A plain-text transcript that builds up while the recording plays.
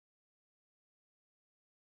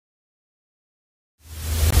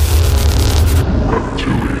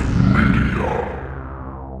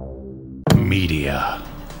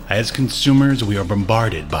As consumers, we are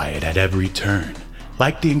bombarded by it at every turn,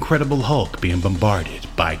 like the Incredible Hulk being bombarded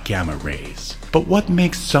by gamma rays. But what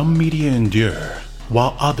makes some media endure,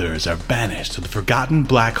 while others are banished to the forgotten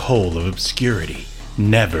black hole of obscurity,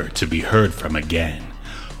 never to be heard from again?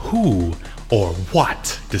 Who or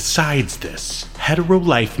what decides this? Hetero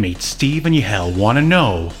life mates Steve and Yahel want to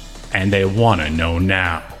know, and they want to know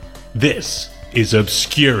now. This is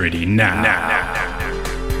Obscurity Now.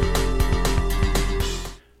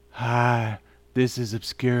 Hi, this is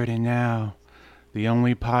Obscurity Now, the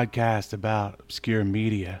only podcast about obscure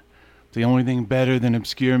media. The only thing better than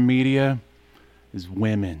obscure media is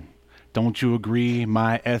women. Don't you agree,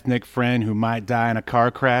 my ethnic friend who might die in a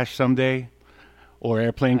car crash someday? Or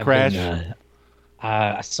airplane crash?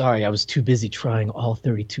 Sorry, I was too busy trying all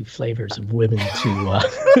 32 flavors of women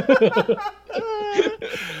to...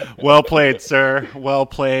 Well played, sir. Well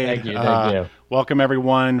played. Thank you. Welcome,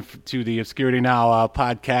 everyone, to the Obscurity Now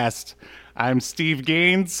podcast. I'm Steve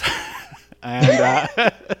Gaines.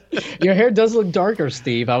 And your hair does look darker,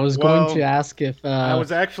 Steve. I was going to ask if... I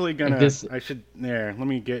was actually going to... Let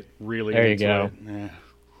me get really there into it.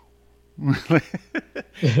 Yeah.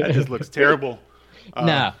 That just looks terrible.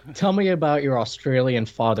 Now, tell me about your Australian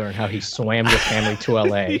father and how he swam your family to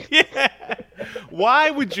L.A. Yeah.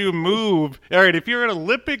 Why would you move? All right, if you're an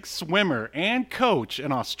Olympic swimmer and coach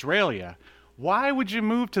in Australia, why would you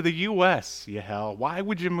move to the U.S., Yahel? Why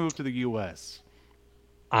would you move to the U.S.?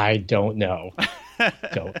 I don't know.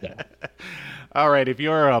 All right, if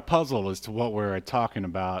you're puzzled as to what we're talking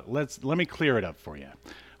about, let me clear it up for you.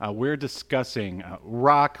 We're discussing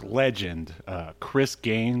rock legend Chris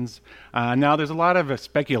Gaines. Now, there's a lot of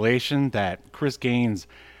speculation that Chris Gaines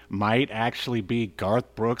might actually be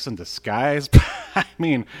Garth Brooks in disguise. I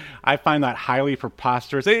mean, I find that highly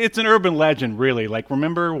preposterous. It's an urban legend, really. Like,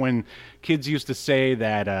 remember when kids used to say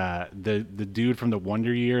that the dude from the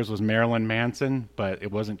Wonder Years was Marilyn Manson, but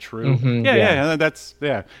it wasn't true?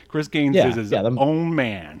 Mm-hmm, Chris Gaines is his own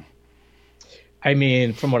man. I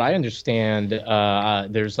mean, from what I understand,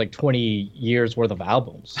 there's like 20 years worth of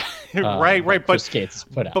albums. Right. Chris Gaines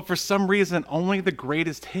put out. But for some reason, only the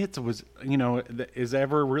greatest hits is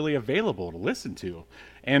ever really available to listen to.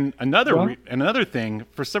 And another thing,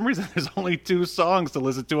 for some reason, there's only 2 songs to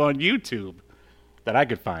listen to on YouTube that I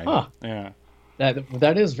could find. Huh. Yeah.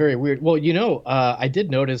 That is very weird. Well, I did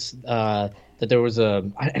notice that there was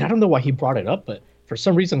and I don't know why he brought it up, but for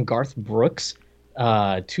some reason, Garth Brooks,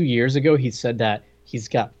 2 years ago, he said that he's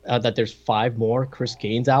got that there's 5 more Chris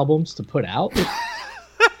Gaines albums to put out.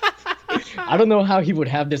 I don't know how he would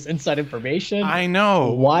have this inside information. I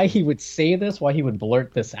know why he would say this, why he would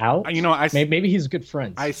blurt this out. Maybe he's good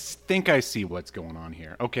friends. I think I see what's going on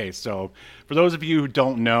here. Okay, so for those of you who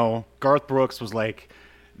don't know, Garth Brooks was like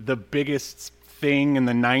the biggest thing in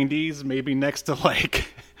the 90s, maybe next to like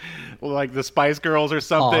the Spice Girls or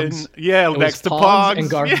something. Pogs. Yeah, next to Pogs and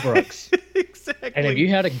Garth Brooks. Exactly. And if you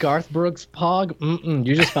had a Garth Brooks Pog,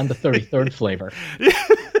 you just found the 33rd flavor.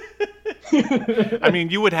 I mean,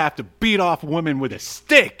 you would have to beat off women with a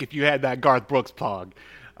stick if you had that Garth Brooks Pog.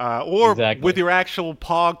 Or exactly. With your actual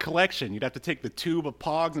Pog collection. You'd have to take the tube of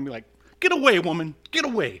Pogs and be like, get away, woman, get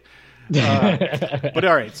away. But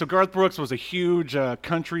all right, so Garth Brooks was a huge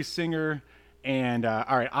country singer. And all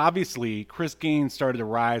right, obviously, Chris Gaines started to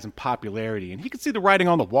rise in popularity. And he could see the writing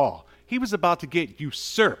on the wall. He was about to get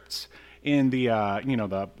usurped in the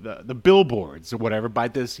the billboards or whatever by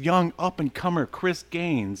this young up-and-comer Chris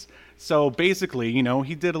Gaines. So basically,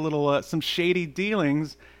 he did a little some shady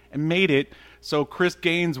dealings and made it so Chris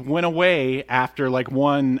Gaines went away after like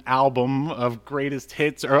one album of greatest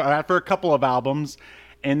hits, or after a couple of albums,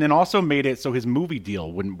 and then also made it so his movie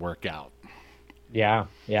deal wouldn't work out. Yeah.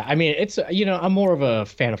 I mean, it's I'm more of a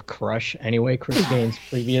fan of Crush anyway. Chris Gaines'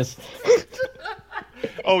 previous.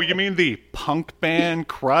 Oh, you mean the punk band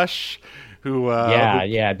Crush?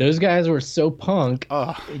 Yeah. Those guys were so punk.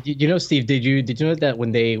 Steve, did you know that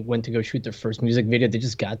when they went to go shoot their first music video, they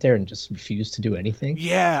just got there and just refused to do anything?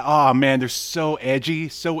 Yeah. Oh man, they're so edgy,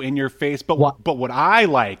 so in your face. But what I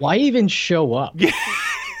like, why even show up? Yeah.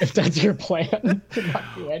 If that's your plan to not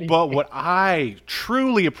do anything. But what I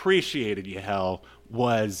truly appreciated, Yahel,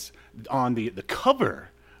 was on the cover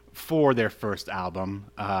for their first album.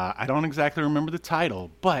 I don't exactly remember the title,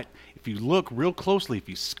 but if you look real closely, if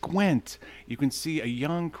you squint, you can see a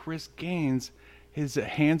young Chris Gaines. His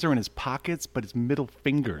hands are in his pockets, but his middle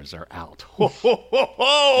fingers are out. Ho, ho, ho,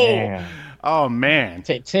 ho. Man. Oh, man.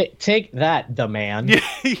 Take that, the man.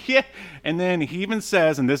 Yeah. And then he even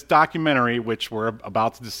says in this documentary, which we're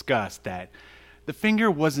about to discuss, that the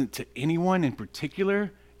finger wasn't to anyone in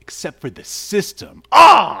particular. except for the system.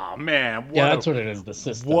 Oh man, Yeah, that's what it is. The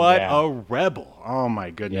system. What Yeah. a rebel! Oh my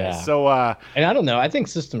goodness. Yeah. So And I don't know. I think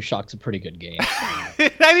System Shock's a pretty good game. I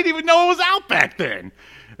didn't even know it was out back then.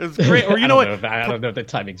 It was great. Or you know what? I don't know if the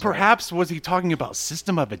timing's right. Perhaps was he talking about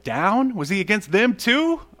System of a Down? Was he against them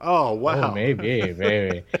too? Oh wow. Oh, maybe.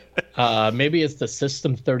 Maybe it's the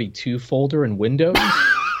System 32 folder in Windows.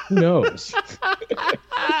 Who knows?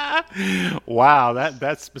 Wow,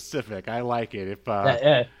 that's specific. I like it. If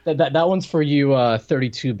That one's for you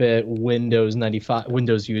 32-bit Windows 95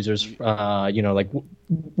 Windows users, like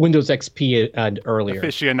Windows XP and earlier.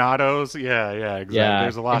 aficionados, yeah, exactly. Yeah,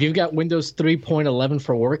 There's a lot. If you've got Windows 3.11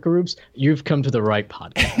 for workgroups, you've come to the right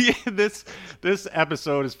podcast. Yeah, this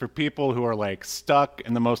episode is for people who are like stuck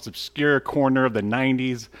in the most obscure corner of the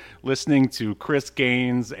 '90s, listening to Chris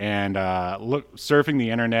Gaines and surfing the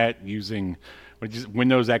internet using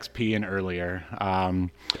Windows XP and earlier.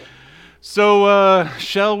 So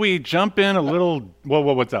shall we jump in a little?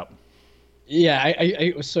 What's up?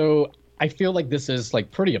 Yeah, so I feel like this is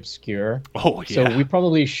like pretty obscure. Oh yeah. So we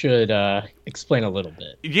probably should explain a little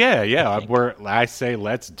bit. Yeah. I say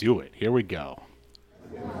let's do it. Here we go.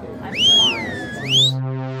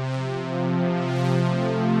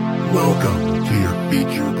 Welcome to your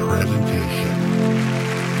feature presentation.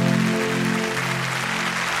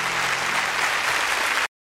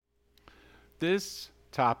 This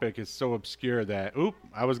topic is so obscure that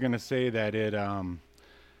I was going to say that it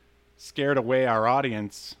scared away our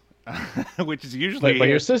audience, which is usually But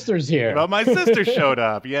your sister's here. Well, my sister showed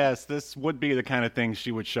up. Yes, this would be the kind of thing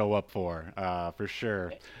she would show up for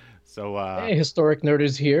sure. So, hey, Historic Nerd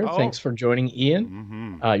is here. Oh. Thanks for joining,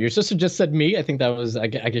 Ian. Your sister just said me. I think that was, I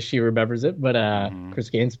guess she remembers it, but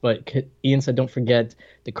Chris Gaines. But Ian said, don't forget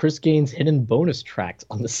the Chris Gaines hidden bonus tracks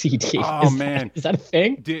on the CD. Oh, man. Is that a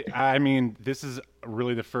thing? I mean, this is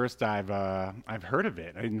really the first I've heard of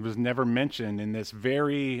it. It was never mentioned in this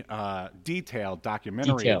very detailed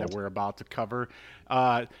documentary that we're about to cover.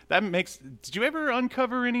 Did you ever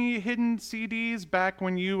uncover any hidden CDs back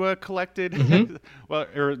when you collected? Well,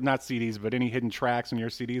 or not CDs, but any hidden tracks on your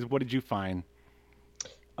CDs? What did you find?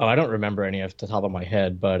 Oh, I don't remember any off the top of my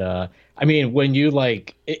head, but I mean, when you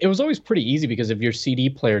it was always pretty easy because if your CD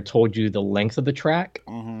player told you the length of the track,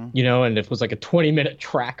 and if it was like a 20-minute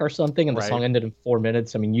track or something, and the song ended in 4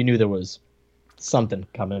 minutes, I mean, you knew there was something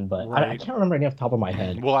coming, but I can't remember any off the top of my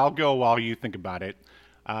head. Well, I'll go while you think about it.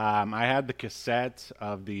 I had the cassette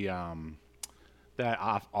of the that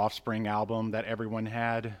Offspring album that everyone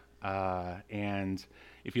had, and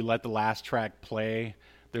if you let the last track play,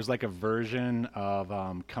 there's like a version of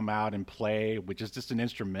Come Out and Play, which is just an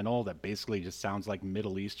instrumental that basically just sounds like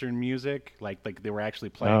Middle Eastern music, like they were actually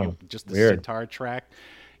playing just the sitar track.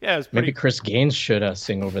 Yeah, it's pretty... Maybe Chris Gaines should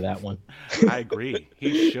sing over that one. I agree.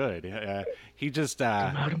 He should. He just come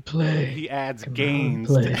out and play. He adds gains.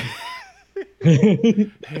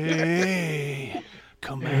 Hey,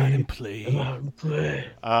 come out and play. Come out and play.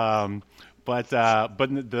 But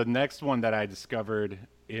the next one that I discovered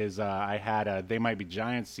is I had a They Might Be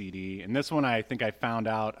Giants CD, and this one I think I found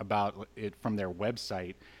out about it from their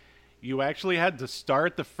website. You actually had to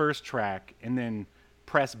start the first track and then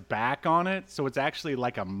press back on it, so it's actually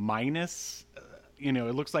like a minus.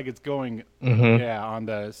 It looks like it's going on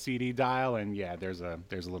the CD dial, and there's a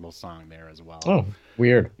little song there as well. Oh,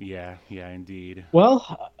 weird. Yeah, indeed.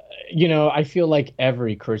 Well, I feel like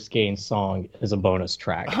every Chris Gaines song is a bonus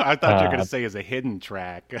track. I thought you were going to say is a hidden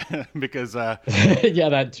track because yeah,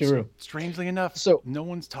 that too. Strangely enough, no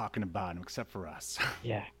one's talking about him except for us.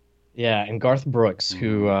 Yeah, and Garth Brooks,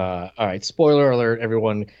 who all right, spoiler alert,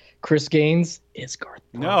 everyone, Chris Gaines is Garth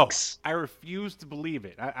Brooks. No, I refuse to believe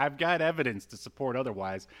it. I've got evidence to support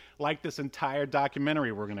otherwise, like this entire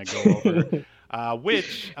documentary we're going to go over,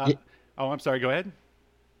 I'm sorry, go ahead.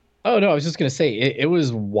 Oh, no, I was just going to say, it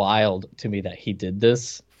was wild to me that he did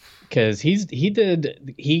this, because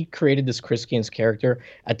he created this Chris Gaines character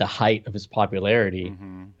at the height of his popularity.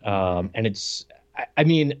 And it's, I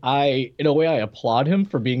mean, in a way, I applaud him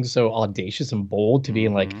for being so audacious and bold to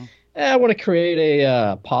being like, I want to create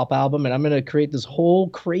a pop album, and I'm going to create this whole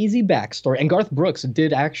crazy backstory. And Garth Brooks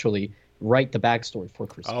did actually write the backstory for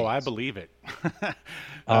Chris Gaines. Oh, I believe it.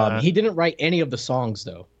 He didn't write any of the songs,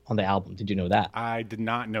 though, on the album. Did you know that? I did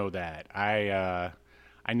not know that. I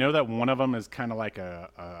know that one of them is kind of like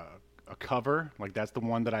a cover. Like, that's the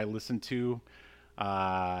one that I listened to.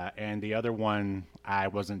 And the other one, I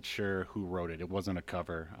wasn't sure who wrote it. It wasn't a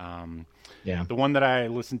cover. The one that I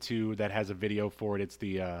listened to that has a video for it, it's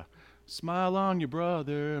the Smile on Your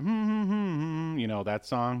Brother. That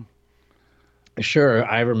song. Sure,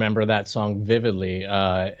 I remember that song vividly.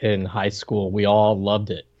 In high school, we all loved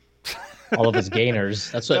it. all of his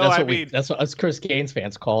gainers. That's what No, I mean, that's what us Chris Gaines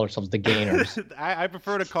fans call ourselves, the gainers. I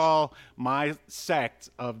prefer to call my sect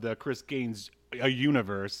of the Chris Gaines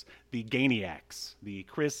universe the Gainiacs, the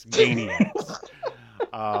Chris Gainiacs.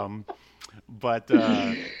 um, but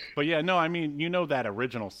yeah, no, I mean, you know that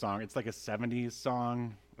original song. It's like a '70s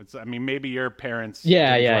song. I mean, maybe your parents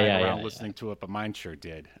Yeah, didn't yeah, drive yeah, around yeah, listening to it, but mine sure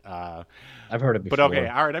did. I've heard it But before. okay,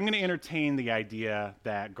 all right. I'm going to entertain the idea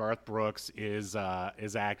that Garth Brooks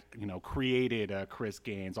created Chris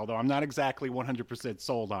Gaines, although I'm not exactly 100%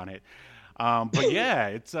 sold on it. But yeah,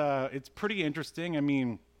 it's pretty interesting. I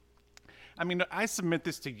mean, I submit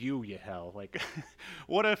this to you, you hell. Like,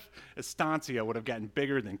 what if Estancia would have gotten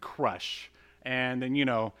bigger than Crush, and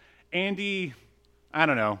then Andy, I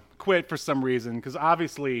don't know, quit for some reason because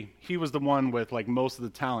obviously he was the one with like most of the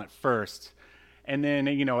talent first. And then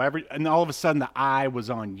and all of a sudden the eye was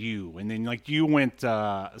on you, and then like you went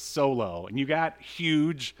solo, and you got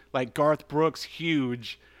huge, like Garth Brooks,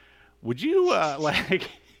 huge. Would you like?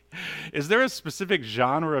 Is there a specific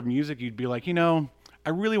genre of music you'd be like, I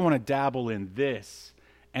really want to dabble in this,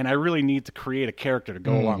 and I really need to create a character to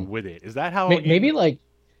go along with it? Is that how? Maybe like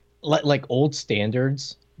old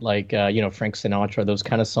standards, like Frank Sinatra, those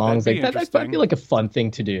kind of songs. That'd be Like that might be like a fun thing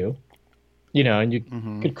to do. And you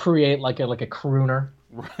could create like a crooner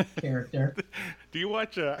character. Do you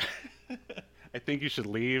watch? I think you should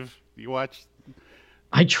leave. Do you watch?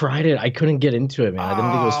 I tried it. I couldn't get into it, man. I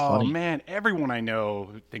didn't think it was funny. Oh man, everyone I know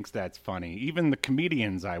thinks that's funny. Even the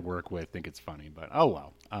comedians I work with think it's funny. But oh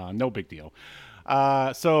well, no big deal.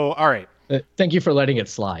 So all right. Thank you for letting it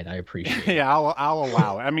slide. I appreciate it. Yeah, I'll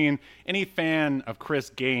allow it. I mean, any fan of Chris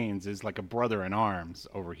Gaines is like a brother in arms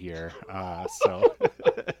over here. So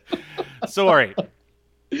so all right.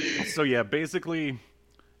 So yeah, basically,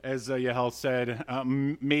 as Yahel said,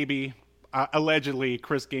 maybe. Allegedly,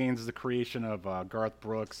 Chris Gaines is the creation of Garth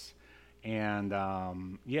Brooks, and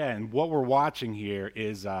and what we're watching here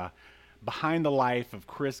is Behind the Life of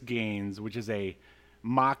Chris Gaines, which is a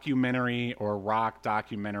mockumentary or rock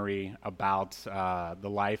documentary about the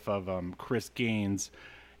life of Chris Gaines,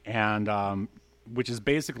 and which is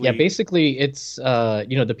basically it's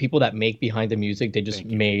the people that make Behind the Music, they just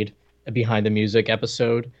made a Behind the Music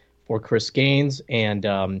episode for Chris Gaines, and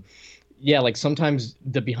like sometimes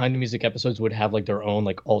the Behind the Music episodes would have like their own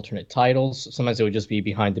like alternate titles. Sometimes it would just be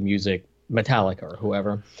Behind the Music Metallica or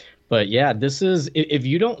whoever. But yeah, this is, if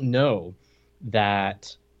you don't know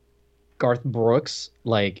that Garth Brooks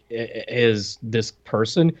like is this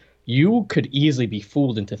person, you could easily be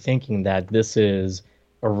fooled into thinking that this is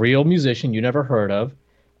a real musician you never heard of.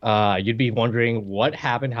 You'd be wondering what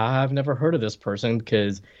happened, how I've never heard of this person,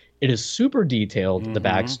 because it is super detailed, the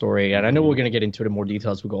backstory. And I know we're going to get into it in more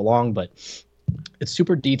detail as we go along, but it's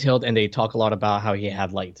super detailed. And they talk a lot about how he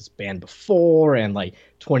had like this band before and like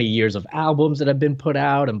 20 years of albums that have been put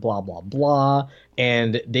out and blah, blah, blah.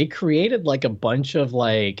 And they created like a bunch of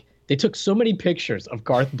like, they took so many pictures of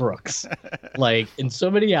Garth Brooks, like in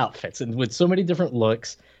so many outfits and with so many different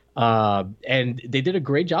looks. And they did a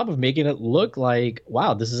great job of making it look like,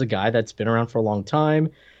 wow, this is a guy that's been around for a long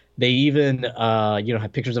time. They even,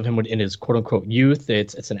 have pictures of him in his quote unquote youth.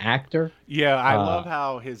 It's an actor. Yeah, I love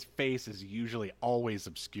how his face is usually always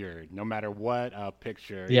obscured, no matter what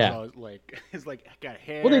picture. Yeah, he's got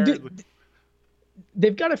hair. Well,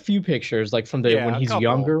 they've got a few pictures like from when he's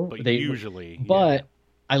younger. But usually, but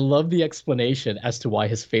I love the explanation as to why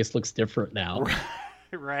his face looks different now.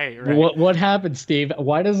 Right. What happened, Steve?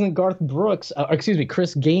 Why doesn't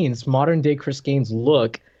Chris Gaines, modern day Chris Gaines,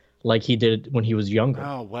 look like he did when he was younger?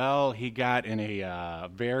 Oh, well, he got in a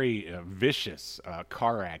very vicious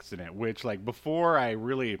car accident, which like before I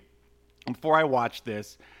watched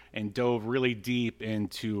this and dove really deep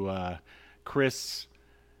into Christery,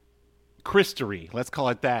 let's call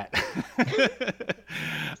it that.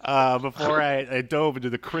 Before I dove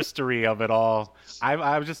into the Christery of it all,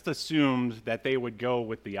 I just assumed that they would go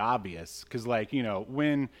with the obvious, because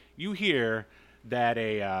when you hear that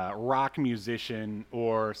a rock musician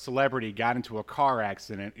or celebrity got into a car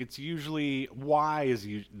accident, it's usually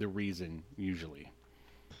the reason usually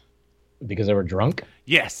because they were drunk.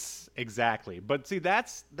 Yes, exactly. But see,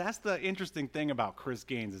 that's the interesting thing about Chris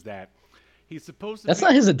Gaines, is that he's supposed to. That's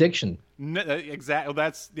not his addiction. No, exactly.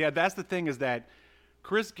 That's the thing, is that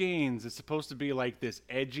Chris Gaines is supposed to be like this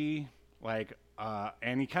edgy, like,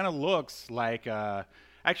 and he kind of looks like.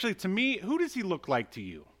 Actually, to me, who does he look like to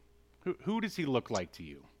you? Who does he look like to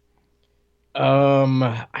you?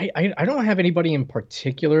 I don't have anybody in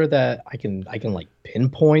particular that I can like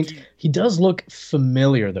pinpoint. He does look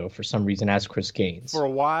familiar though for some reason as Chris Gaines. For a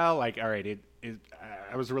while, like, all right,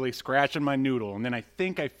 I was really scratching my noodle, and then I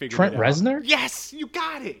think I figured Trent it out. Reznor? Yes, you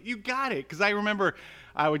got it. You got it. Because I remember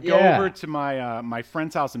I would go over to my my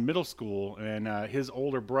friend's house in middle school, and his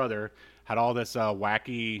older brother had all this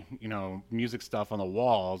wacky, music stuff on the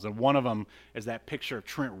walls, and one of them is that picture of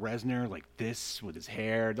Trent Reznor like this with his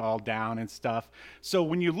hair all down and stuff. So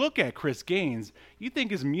when you look at Chris Gaines, you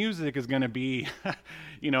think his music is going to be,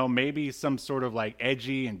 maybe some sort of like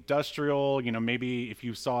edgy industrial, maybe if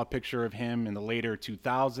you saw a picture of him in the later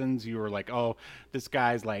 2000s, you were like, oh, this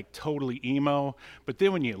guy's like totally emo. But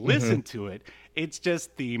then when you listen to it, it's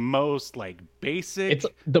just the most like basic. It's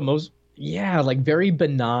the most. Yeah, like very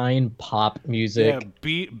benign pop music. Yeah,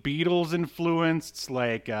 Beatles influenced,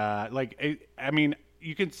 I mean,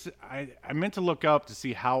 you can. I meant to look up to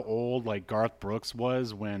see how old like Garth Brooks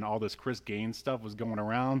was when all this Chris Gaines stuff was going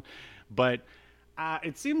around, but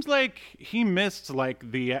it seems like he missed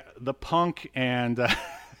like the punk and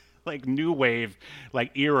like new wave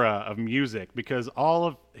like era of music, because all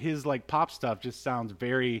of his like pop stuff just sounds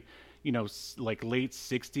very, like late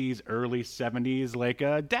 60s, early 70s, like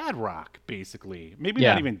dad rock, basically. Maybe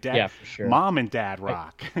not even dad, for sure. Mom and dad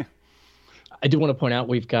rock. I do want to point out,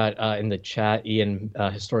 we've got in the chat, Ian,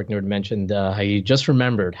 Historic Nerd, mentioned how he just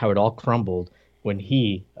remembered how it all crumbled when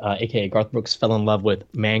he, a.k.a. Garth Brooks, fell in love with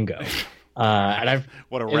Mango. What a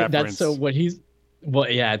reference. That's so what he's... Well,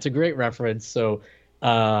 yeah, it's a great reference. So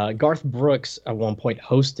Garth Brooks at one point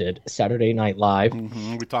hosted Saturday Night Live.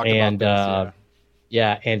 Mm-hmm. We talked about this,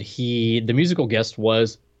 yeah, and the musical guest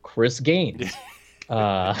was Chris Gaines.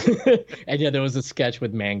 And yeah, there was a sketch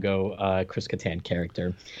with Mango, Chris Kattan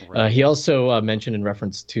character. Right. He also mentioned in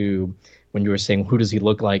reference to when you were saying, who does he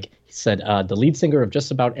look like? He said, the lead singer of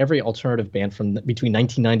just about every alternative band from between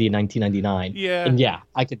 1990 and 1999. Yeah. And yeah,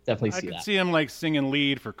 I could definitely see that. I could see him like singing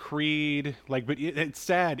lead for Creed. Like, but it's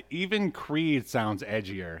sad. Even Creed sounds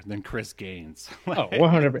edgier than Chris Gaines. Oh,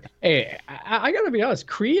 100%. Hey, I got to be honest.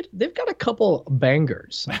 Creed, they've got a couple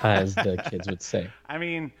bangers, as the kids would say. I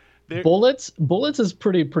mean... Bullets is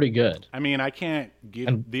pretty good. I mean, I can't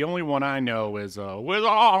give... the only one I know is with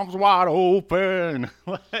arms wide open.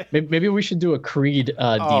 Maybe we should do a Creed deep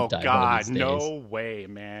dive. Oh, God, no way,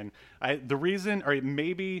 man. The reason, or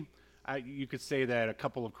maybe you could say that a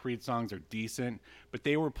couple of Creed songs are decent, but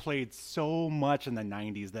they were played so much in the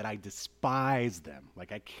 90s that I despise them.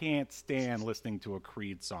 Like, I can't stand listening to a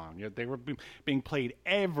Creed song. They were being played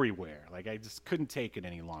everywhere. Like, I just couldn't take it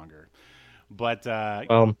any longer. But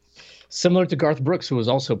similar to Garth Brooks, who was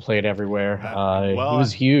also played everywhere. He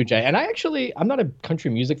was huge. I'm not a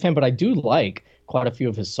country music fan, but I do like quite a few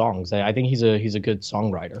of his songs. I think he's a good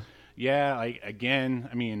songwriter. Yeah,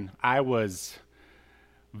 I was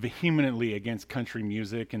vehemently against country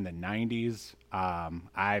music in the 90s.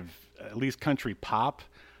 I've at least country pop.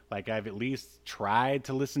 Like, I've at least tried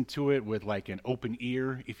to listen to it with like an open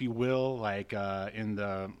ear, if you will, like in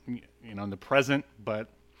the in the present, but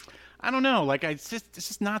I don't know. Like, it's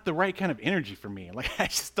just not the right kind of energy for me. Like, I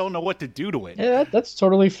just don't know what to do to it. Yeah, that's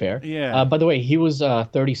totally fair. Yeah. By the way, he was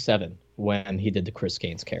 37 when he did the Chris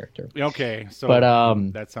Gaines character. Okay, so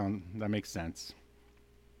that makes sense.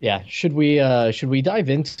 Yeah. Should we dive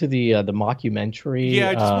into the mockumentary? Yeah,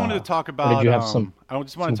 I just wanted to talk about. Did you have some? I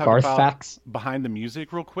just want to talk Garth about facts behind the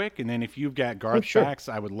music real quick, and then if you've got Garth facts,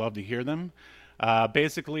 I would love to hear them.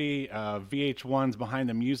 Basically, VH1's Behind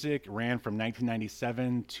the Music ran from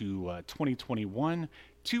 1997 to 2021,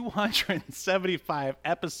 275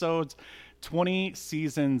 episodes, 20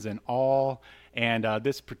 seasons in all. And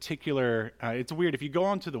this particular, it's weird. If you go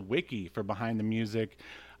onto the wiki for Behind the Music,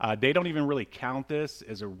 they don't even really count this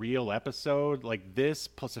as a real episode. Like, this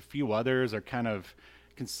plus a few others are kind of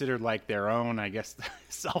considered like their own, I guess,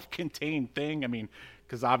 self-contained thing. I mean,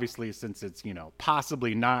 because obviously, since it's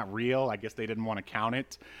possibly not real, I guess they didn't want to count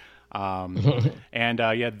it.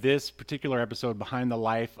 This particular episode, Behind the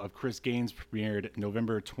Life of Chris Gaines, premiered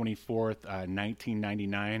November 24th,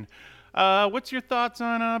 1999. What's your thoughts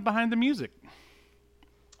on Behind the Music?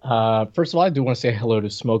 First of all, I do want to say hello to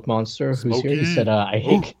Smoke Monster, who's here. He said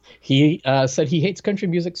he said he hates country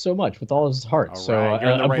music so much with all his heart. All right,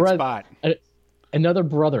 you're in the right spot. Another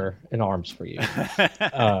brother in arms for you.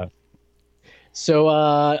 So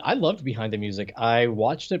I loved Behind the Music. I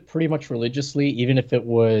watched it pretty much religiously, even if it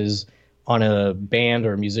was on a band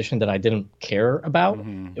or a musician that I didn't care about.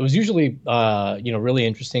 Mm-hmm. It was usually, really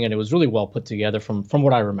interesting, and it was really well put together from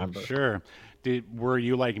what I remember. Sure. Were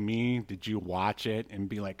you like me? Did you watch it and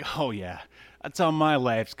be like, oh, yeah, that's how my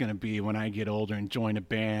life's going to be when I get older and join a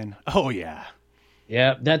band? Oh, yeah.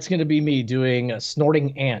 Yeah, that's going to be me doing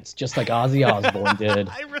snorting ants, just like Ozzy Osbourne did.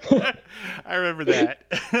 I remember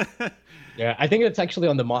that. Yeah, I think it's actually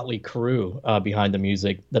on the Motley Crue behind the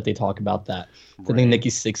music that they talk about that. I think Right. Nikki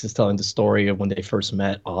Sixx is telling the story of when they first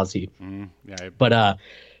met Ozzy. Yeah. But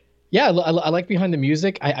yeah, I like behind the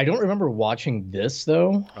music. I don't remember watching this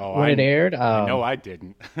though Oh, when it aired. I know I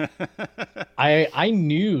didn't. I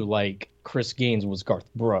knew like Chris Gaines was Garth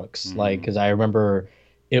Brooks, like Mhm. because I remember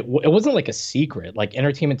it wasn't like a secret. Like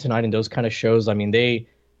Entertainment Tonight and those kind of shows. I mean, they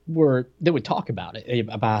would talk about it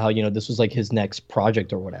about how this was like his next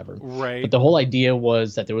project or whatever. But Right. the whole idea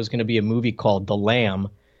was that there was going to be a movie called The Lamb,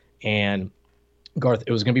 and Garth.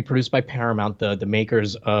 It was going to be produced by Paramount, the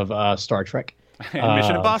makers of Star Trek. And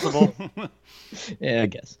Mission Uh, Impossible. yeah, I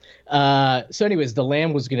guess. So, anyways, the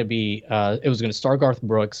Lamb was going to be it was going to star Garth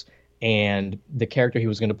Brooks, and the character he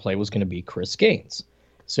was going to play was going to be Chris Gaines.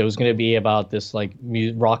 So it was going to be about this like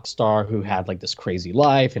rock star who had like this crazy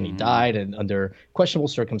life, and he died and under questionable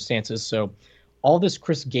circumstances. So all this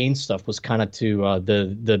Chris Gaines stuff was kind of to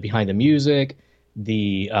the behind the music,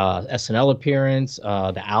 the SNL appearance,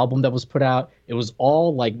 the album that was put out. It was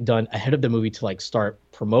all like done ahead of the movie to like start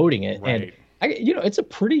promoting it, and Right. it's a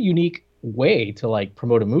pretty unique way to like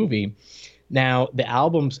promote a movie. Now the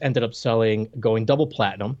albums ended up going double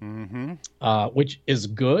platinum, Mm-hmm. which is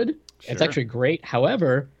good. It's Sure. actually great.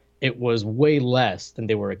 However, it was way less than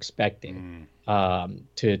they were expecting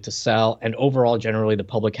to sell, and overall, generally, the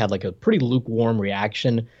public had like a pretty lukewarm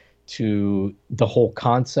reaction to the whole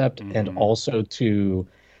concept, and Mm-hmm. also to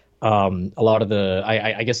a lot of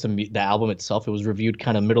I guess the album itself. It was reviewed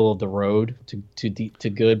kind of middle of the road to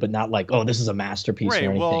good, but not like, oh, this is a masterpiece or Right.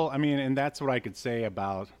 anything. Well, I mean, and that's what I could say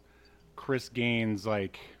about Chris Gaines,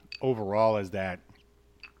 like overall, is that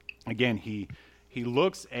again he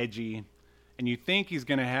looks edgy, and you think he's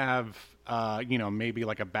gonna have maybe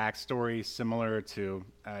like a backstory similar to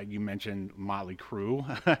you mentioned Motley Crue,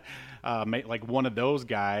 like one of those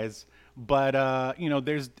guys. But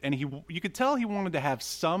there's and you could tell he wanted to have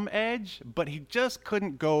some edge, but he just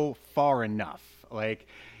couldn't go far enough. Like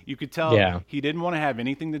you could tell Yeah. he didn't want to have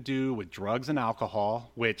anything to do with drugs and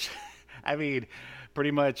alcohol, which I mean,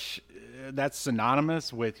 pretty much that's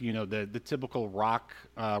synonymous with the typical rock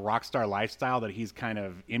star lifestyle that he's kind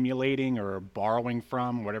of emulating or borrowing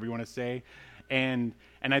from, whatever you want to say. And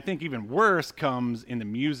I think even worse comes in the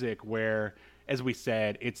music where, as we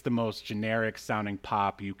said, it's the most generic sounding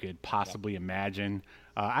pop you could possibly imagine.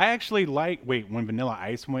 I actually when Vanilla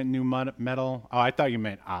Ice went new metal. Oh, I thought you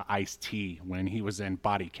meant Ice T when he was in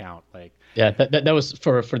Body Count. Like, Yeah, that was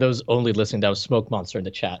for those only listening. That was Smoke Monster in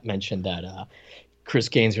the chat mentioned that Chris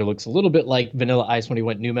Gaines here looks a little bit like Vanilla Ice when he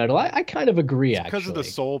went new metal. I kind of agree, because of the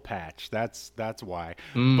actually. soul patch. That's why.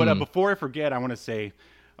 But Mm, before I forget, I want to say,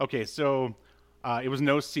 okay, so it was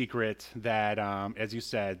no secret that, as you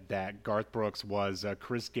said, that Garth Brooks was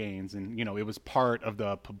Chris Gaines, and it was part of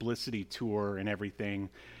the publicity tour and everything.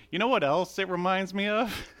 You know what else it reminds me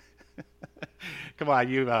of? Come on,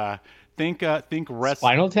 you think wrestling.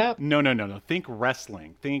 Spinal Tap? No, no, no, no. Think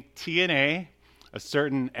wrestling. Think TNA, a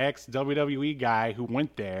certain ex WWE guy who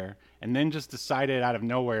went there and then just decided out of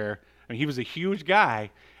nowhere. I mean, he was a huge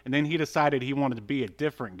guy, and then he decided he wanted to be a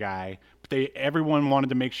different guy. But everyone wanted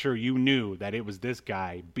to make sure you knew that it was this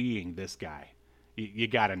guy being this guy. You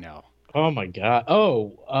got to know. Oh my God.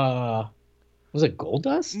 Oh, was it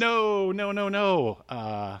Goldust? No, no, no, no.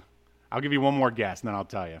 I'll give you one more guess, and then I'll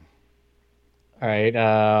tell you. All right.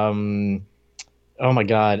 Oh my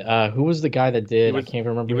God. Who was the guy that He did? I was can't he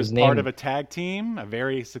remember was his part of name. a tag team, a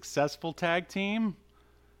very successful tag team.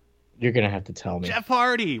 You're gonna have to tell me. Jeff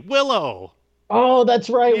Hardy, Willow. Oh, that's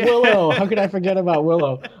right, Willow. Yeah. How could I forget about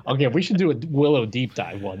Willow? Okay, we should do a Willow deep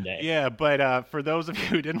dive one day. Yeah, but for those of you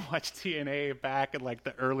who didn't watch TNA back in like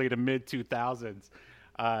the early to mid 2000s,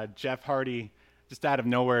 Jeff Hardy just out of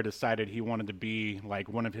nowhere decided he wanted to be like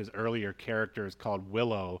one of his earlier characters called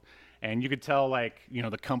Willow, and you could tell like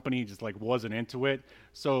the company just like wasn't into it.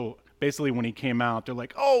 So basically, when he came out, they're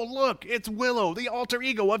like, "Oh, look, it's Willow, the alter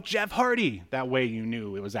ego of Jeff Hardy." That way, you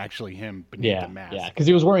knew it was actually him beneath the Yeah, mask. yeah, because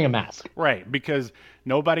he was wearing a mask. Right, because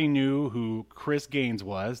nobody knew who Chris Gaines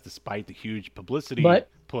was, despite the huge publicity But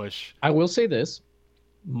push. I will say this,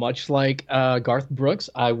 much like Garth Brooks,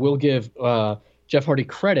 I will give Jeff Hardy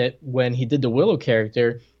credit when he did the Willow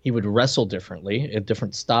character. He would wrestle differently, a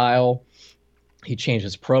different style. He changed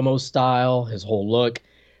his promo style, his whole look.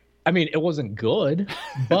 I mean, it wasn't good,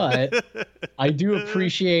 but I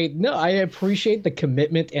appreciate the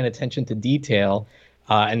commitment and attention to detail.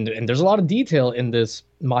 And there's a lot of detail in this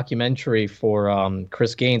mockumentary for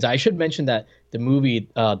Chris Gaines. I should mention that the movie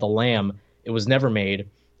The Lamb, it was never made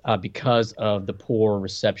because of the poor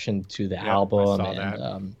reception to the Yep, I album, saw and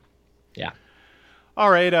that. yeah. All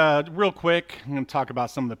right, real quick, I'm going to talk about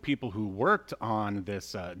some of the people who worked on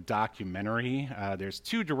this documentary. There's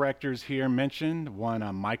two directors here mentioned. One,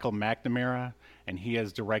 Michael McNamara, and he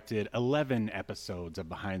has directed 11 episodes of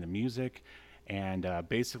Behind the Music, and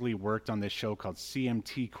basically worked on this show called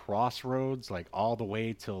CMT Crossroads, like all the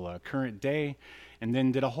way till current day, and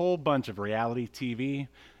then did a whole bunch of reality TV.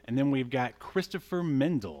 And then we've got Christopher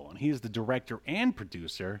Mendel, and he's the director and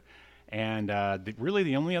producer. And really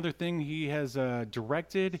the only other thing he has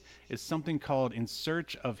directed is something called In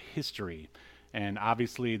Search of History. And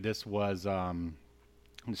obviously this was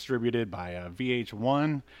distributed by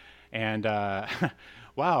VH1. And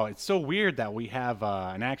wow, it's so weird that we have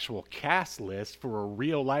an actual cast list for a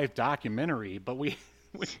real-life documentary, but we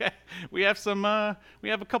have some we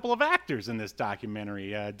have a couple of actors in this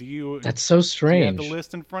documentary. That's so strange. Do you have the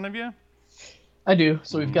list in front of you? I do.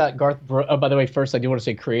 So we've got Garth Brooks. Oh, by the way, first I do want to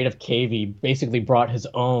say Creative KV basically brought his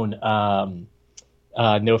own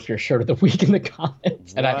No Fear shirt of the week in the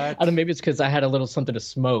comments. And I don't know, maybe it's because I had a little something to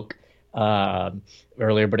smoke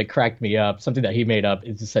earlier, but it cracked me up. Something that he made up.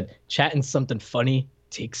 It just said, chatting something funny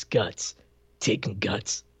takes guts. Taking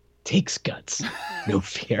guts takes guts. No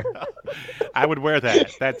fear. I would wear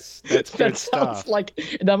that. That's good that stuff. Sounds like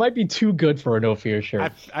that might be too good for a No Fear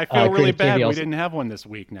shirt. I feel really bad KV we didn't have one this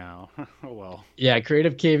week now. Oh well. Yeah,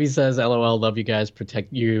 Creative KV says, LOL, love you guys.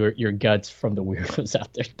 Protect your guts from the weirdos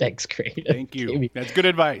out there. Thanks, Creative. Thank you. KV. That's good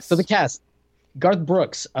advice. So the cast. Garth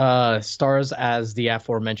Brooks stars as the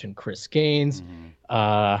aforementioned Chris Gaines.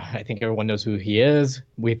 I think everyone knows who he is.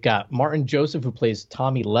 We've got Martin Joseph, who plays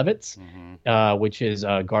Tommy Levitz, which is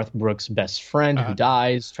Garth Brooks' best friend who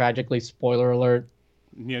dies tragically. Spoiler alert.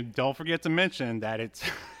 Don't forget to mention that it's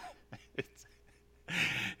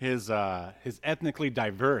his ethnically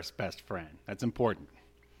diverse best friend. That's important.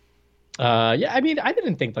 Yeah, I mean, I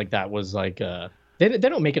didn't think like that was like they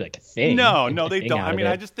don't make it like a thing. No, they don't. I mean,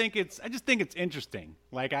 I just think it's interesting.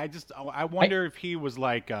 Like I wonder if he was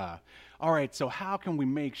like, all right, so how can we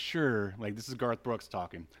make sure, like, this is Garth Brooks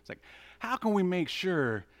talking. It's like, how can we make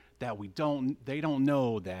sure that they don't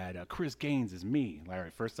know that Chris Gaines is me? Like, all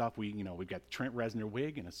right, first off, we've got the Trent Reznor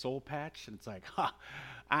wig and a soul patch, and it's like,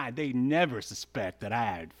 they never suspect that I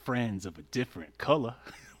had friends of a different color.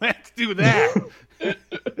 Let's do that.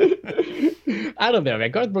 I don't know,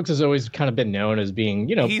 man. Garth Brooks has always kind of been known as being,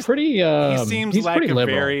 pretty. He seems he's like pretty a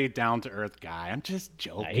liberal. very down-to-earth guy. I'm just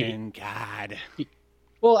joking. God.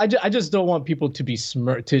 Well, I just don't want people to be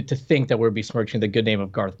to think that we're besmirching the good name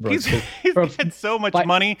of Garth Brooks. He's got so much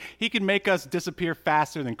money, he could make us disappear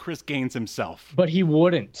faster than Chris Gaines himself. But he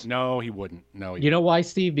wouldn't. No, he wouldn't. No, you know why,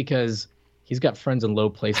 Steve? Because he's got friends in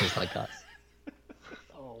low places like us.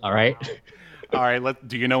 All right. All right.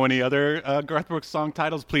 Do you know any other Garth Brooks song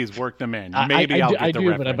titles? Please work them in. Maybe I'll get the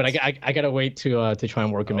reference. But I gotta wait to try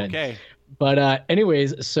and work them in. Okay. But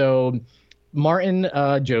anyways, so Martin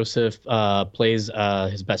Joseph plays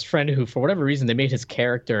his best friend, who for whatever reason they made his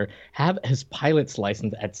character have his pilot's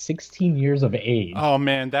license at 16 years of age. Oh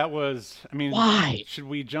man, that was. I mean, why? Should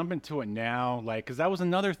we jump into it now? Like, because that was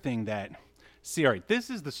another thing that. See, all right, this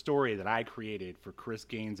is the story that I created for Chris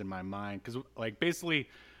Gaines in my mind, because like basically.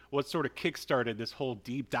 What sort of kickstarted this whole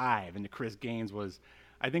deep dive into Chris Gaines was,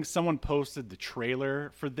 I think someone posted the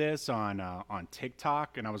trailer for this on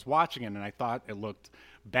TikTok, and I was watching it, and I thought it looked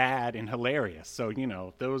bad and hilarious. So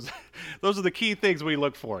those are the key things we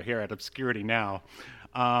look for here at Obscurity now.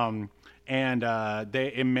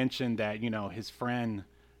 It mentioned that his friend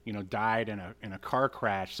died in a car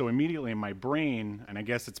crash. So immediately in my brain, and I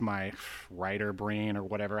guess it's my writer brain or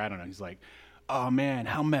whatever, I don't know. He's like, oh man,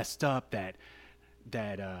 how messed up that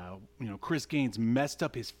Chris Gaines messed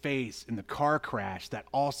up his face in the car crash that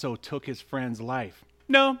also took his friend's life.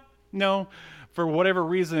 No. For whatever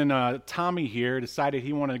reason, Tommy here decided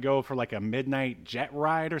he wanted to go for like a midnight jet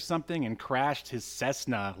ride or something and crashed his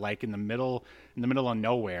Cessna like in the middle of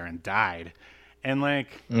nowhere and died. And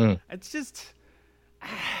like, it's just,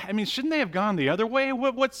 I mean, shouldn't they have gone the other way?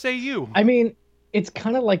 What say you? I mean, it's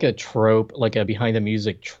kind of like a trope, like a behind the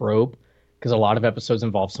music trope. Because a lot of episodes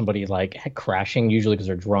involve somebody like crashing, usually because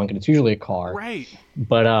they're drunk, and it's usually a car. Right.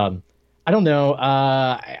 But I don't know.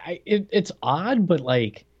 It's odd, but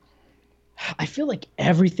like, I feel like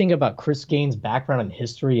everything about Chris Gaines' background and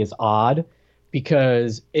history is odd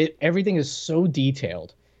because everything is so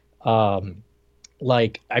detailed.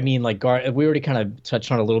 Like, I mean, like we already kind of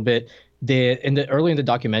touched on it a little bit. Early in the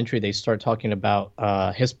documentary, they start talking about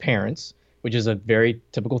his parents, which is a very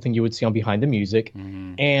typical thing you would see on Behind the Music.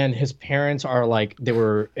 Mm-hmm. And his parents are like, they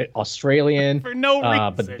were Australian. For no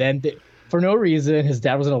reason. But then for no reason, his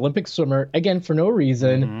dad was an Olympic swimmer, again, for no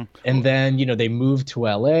reason. Mm-hmm. And then, they moved to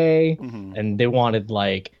LA and they wanted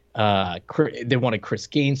like They wanted Chris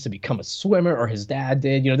Gaines to become a swimmer, or his dad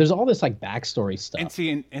did. You know, there's all this like backstory stuff. And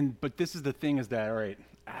see, but this is the thing is that, all right,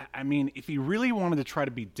 I mean, if he really wanted to try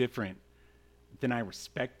to be different, then I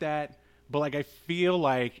respect that. But like, I feel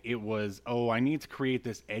like it was, oh, I need to create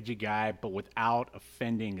this edgy guy, but without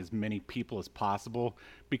offending as many people as possible.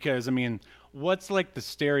 Because I mean, what's like the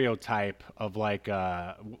stereotype of like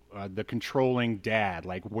the controlling dad?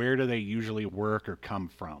 Like, where do they usually work or come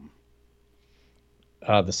from?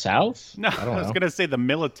 The South? No, I don't I was know. gonna say the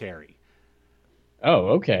military. Oh,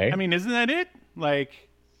 okay. I mean, isn't that it? Like,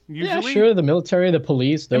 Yeah, usually. sure. The military, the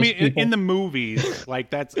police, I those mean, people. in the movies, like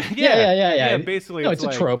that's Yeah. basically, No, it's a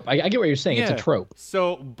like, trope. I get what you're saying. It's a trope.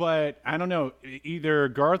 So, but I don't know. Either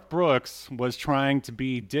Garth Brooks was trying to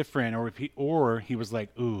be different, or he was like,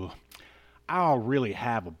 "Ooh, I'll really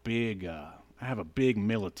have a big, I have a big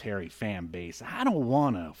military fan base. I don't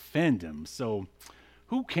want to offend him. So,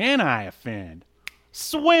 who can I offend?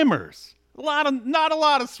 Swimmers. Not a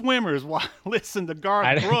lot of swimmers listen to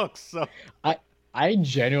Garth Brooks. So, I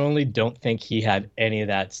genuinely don't think he had any of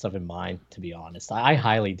that stuff in mind, to be honest. I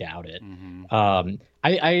highly doubt it.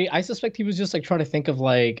 I suspect he was just like trying to think of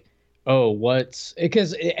like, oh, what's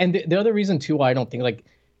because and the other reason too why I don't think like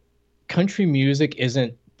country music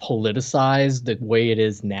isn't politicized the way it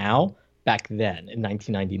is now back then in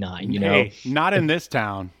 1999. You know, hey, not in this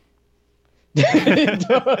town.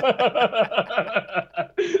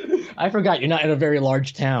 I forgot you're not in a very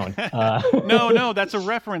large town. No, that's a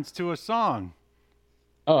reference to a song.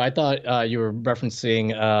 Oh, I thought you were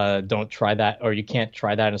referencing "Don't Try That" or "You Can't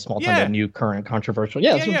Try That in a Small Town." Yeah. That new current controversial.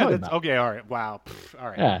 Yeah, that's what I'm talking about. Okay, all right. Wow. All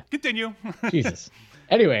right. Yeah. Continue. Jesus.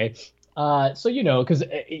 Anyway, so you know, because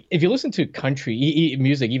if you listen to country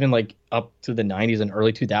music, even like up to the '90s and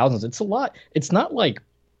early 2000s, it's a lot. It's not like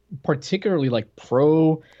particularly like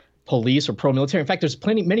pro police or pro military. In fact, there's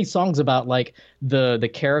many songs about like the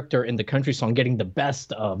character in the country song getting the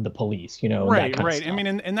best of the police. You know, Right, that kind right. Of stuff. I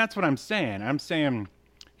mean, and that's what I'm saying. I'm saying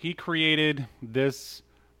he created this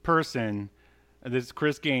person, this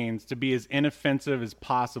Chris Gaines, to be as inoffensive as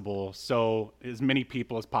possible, so as many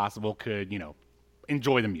people as possible could,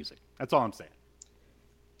 enjoy the music. That's all I'm saying.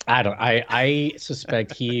 I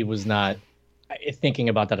suspect he was not thinking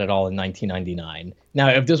about that at all in 1999. Now,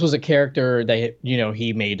 if this was a character that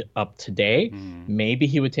he made up today, maybe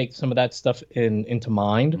he would take some of that stuff into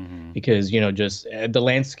mind because just the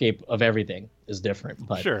landscape of everything is different.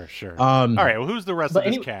 But Sure. All right. Well, who's the rest of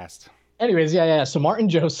this cast? Anyways, yeah. So Martin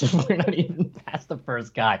Joseph, we're not even past the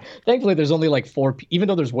first guy. Thankfully, there's only like four. Even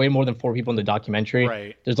though there's way more than four people in the documentary,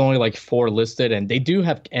 right. There's only like four listed, and they do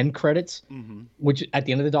have end credits, which at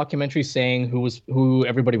the end of the documentary saying who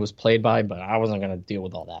everybody was played by. But I wasn't gonna deal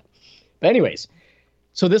with all that. But anyways,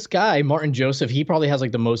 so this guy Martin Joseph, he probably has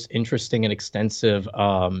like the most interesting and extensive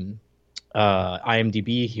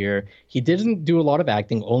IMDb here. He didn't do a lot of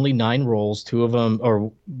acting, only 9 roles, 2 of them,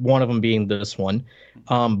 or one of them being this one.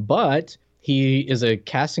 But he is a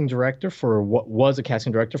casting director for What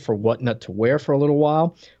Not to Wear for a little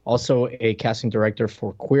while. Also a casting director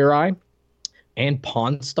for Queer Eye and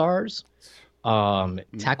Pawn Stars.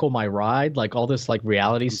 Tackle My Ride, like all this like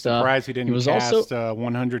reality stuff. Surprised he didn't was cast also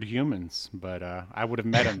 100 Humans, but I would have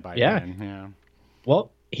met him by Yeah. then. Yeah.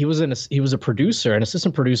 Well, he was a producer, an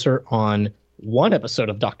assistant producer on one episode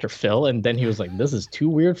of Dr. Phil, and then he was like, "This is too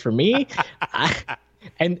weird for me."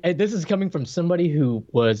 And this is coming from somebody who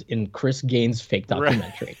was in Chris Gaines' fake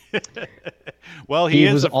documentary. Right. Well, he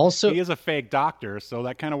is a fake doctor, so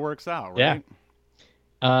that kind of works out, right?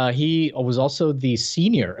 Yeah. He was also the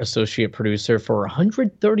senior associate producer for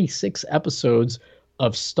 136 episodes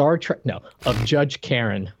of of Judge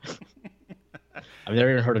Karen. I've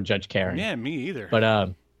never even heard of Judge Karen. Yeah, me either.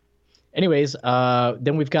 But anyways,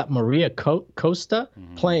 then we've got Maria Costa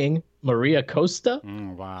playing Maria Costa.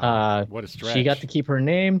 Wow, what a stretch. She got to keep her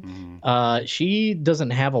name. She doesn't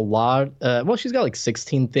have a lot. Well, she's got like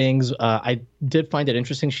 16 things. I did find it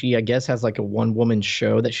interesting. She, I guess, has like a one-woman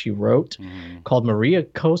show that she wrote called Maria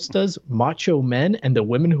Costa's Macho Men and the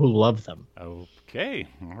Women Who Love Them. Okay,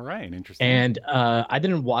 all right, interesting. And I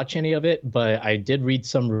didn't watch any of it, but I did read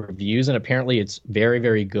some reviews, and apparently it's very,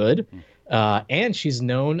 very good. And she's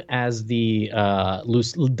known as the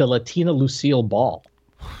Latina Lucille Ball.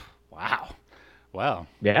 Wow.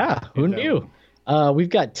 Yeah, who knew? We've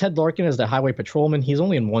got Ted Larkin as the highway patrolman. He's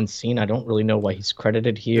only in one scene. I don't really know why he's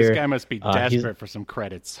credited here. This guy must be desperate for some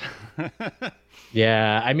credits.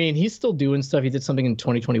 Yeah, I mean, he's still doing stuff. He did something in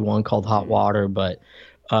 2021 called Hot Water, but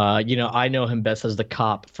I know him best as the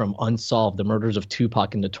cop from Unsolved: The Murders of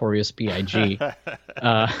Tupac and Notorious B.I.G.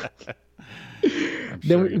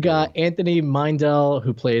 Then we've got Anthony Mindell,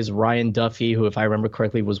 who plays Ryan Duffy, who, if I remember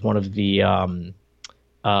correctly, was one of the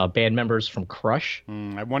band members from Crush.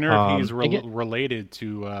 I wonder if he's Again, related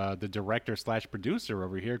to the director slash producer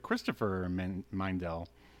over here, Christopher Mindell.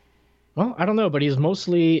 well, I don't know, but he's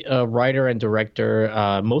mostly a writer and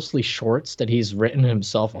director, mostly shorts that he's written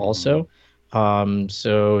himself also.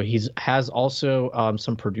 So he's has also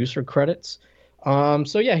some producer credits.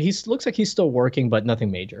 So yeah, he's looks like he's still working, but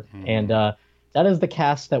nothing major. And that is the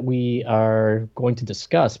cast that we are going to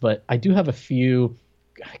discuss. But I do have a few.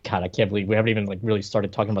 God, I can't believe we haven't even like really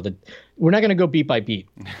started talking about the. We're not going to go beat by beat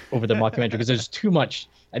over the mockumentary because there's too much.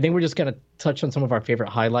 I think we're just going to touch on some of our favorite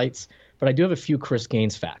highlights. But I do have a few Chris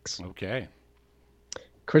Gaines facts. Okay.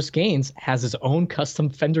 Chris Gaines has his own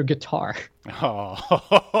custom Fender guitar.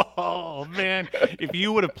 Oh, man. If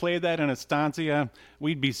you would have played that in Estancia,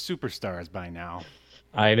 we'd be superstars by now.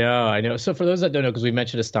 I know, I know. So for those that don't know, because we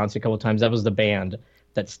mentioned Estancia a couple of times, that was the band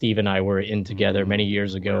that Steve and I were in together many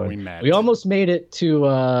years ago. Where we met. We almost made it to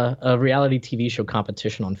a reality TV show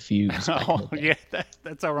competition on Fuse. Oh, yeah.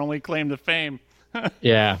 That's our only claim to fame.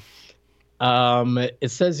 Yeah.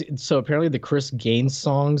 It says so. Apparently, the Chris Gaines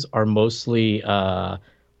songs are mostly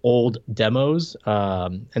old demos,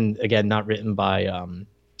 and again, not written by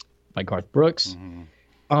Garth Brooks.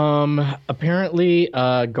 Apparently,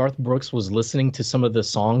 Garth Brooks was listening to some of the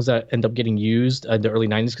songs that end up getting used in the early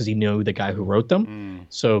 '90s because he knew the guy who wrote them.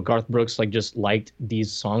 So Garth Brooks just liked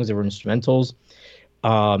these songs; they were instrumentals.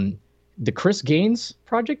 The Chris Gaines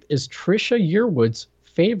project is Trisha Yearwood's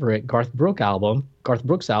favorite Garth Brooks album.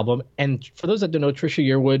 And for those that don't know, Trisha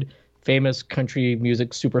Yearwood, famous country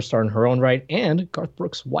music superstar in her own right, and Garth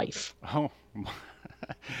Brooks' wife. Oh,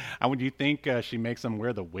 would you think she makes them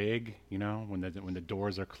wear the wig? When the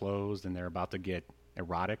doors are closed and they're about to get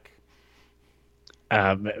erotic.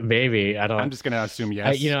 Maybe I don't. I'm just gonna assume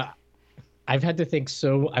yes. I've had to think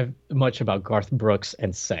much about Garth Brooks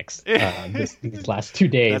and sex these last 2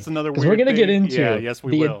 days. That's another weird we're going to get thing. into Yeah, yes,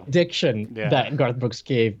 we the will. addiction that Garth Brooks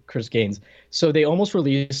gave Chris Gaines. So they almost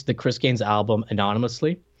released the Chris Gaines album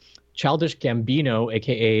anonymously. Childish Gambino,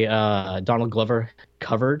 a.k.a. Donald Glover,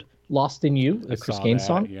 covered Lost in You, the Chris Gaines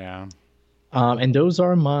song. Yeah. And those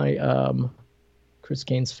are my Chris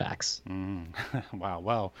Gaines facts.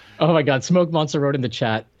 Wow. Oh, my God. Smoke Monster wrote in the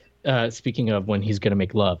chat, speaking of when he's going to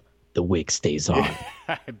make love, the wig stays on.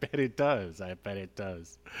 I bet it does.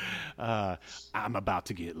 I'm about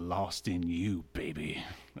to get lost in you, baby.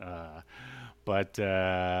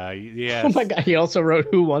 Yes. Oh my God! He also wrote,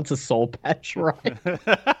 "Who wants a soul patch ride?"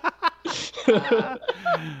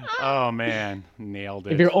 Oh man, nailed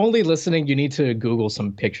it. If you're only listening, you need to Google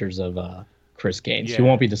some pictures of Chris Gaines. You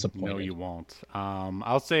won't be disappointed. No, you won't.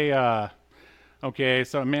 I'll say. Okay,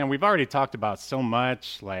 so man, we've already talked about so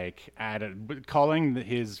much, calling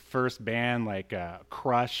his first band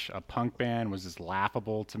Crush, a punk band, was just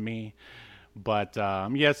laughable to me. But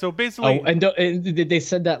so basically, and they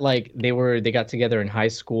said that they got together in high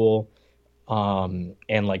school, and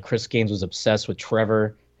Chris Gaines was obsessed with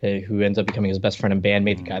Trevor, who ends up becoming his best friend and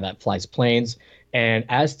bandmate, the guy that flies planes. And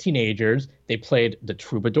as teenagers, they played the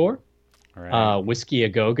Troubadour. Right. Whiskey A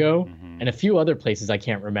Go Go, and a few other places I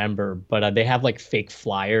can't remember, but they have fake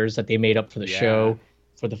flyers that they made up for the show,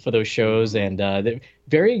 for those shows, and they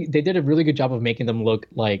did a really good job of making them look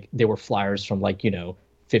like they were flyers from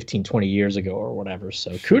 15, 20 years ago or whatever.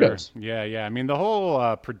 So kudos. Yeah. I mean, the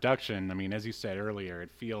whole production. I mean, as you said earlier,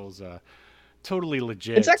 it feels totally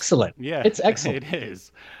legit. It's excellent. Yeah, it's excellent. It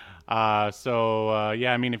is. I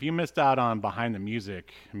mean, if you missed out on Behind the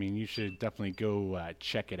Music, I mean, you should definitely go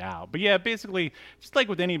check it out. But yeah, basically, just like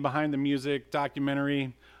with any Behind the Music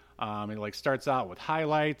documentary, it starts out with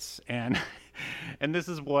highlights, and and this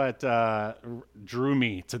is what drew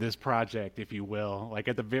me to this project, if you will.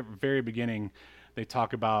 At the very beginning, they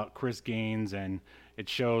talk about Chris Gaines, and it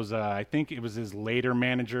shows, I think it was his later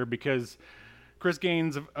manager, because Chris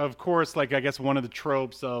Gaines, of course, I guess one of the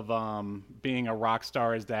tropes of being a rock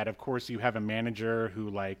star is that, of course, you have a manager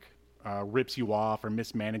who rips you off or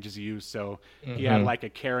mismanages you. So he had a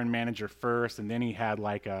Karen manager first, and then he had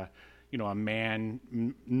a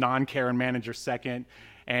non-Karen manager second.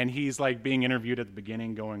 And he's being interviewed at the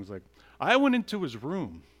beginning, going I went into his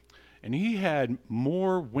room, and he had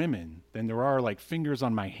more women than there are fingers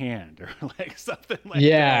on my hand, or something that.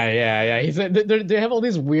 Yeah. He said they have all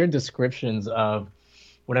these weird descriptions of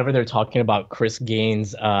whenever they're talking about Chris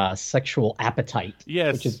Gaines' sexual appetite,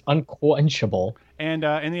 which is unquenchable. And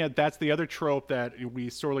that's the other trope that we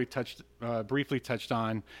briefly touched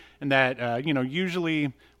on, and that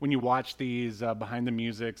usually when you watch these Behind the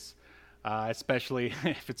Musics, especially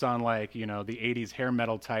if it's on the 80s hair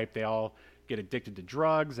metal type, they all get addicted to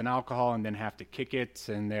drugs and alcohol and then have to kick it,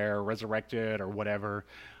 and they're resurrected or whatever.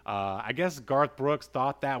 I guess Garth Brooks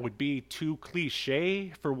thought that would be too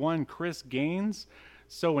cliche for one Chris Gaines,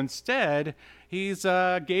 so instead he's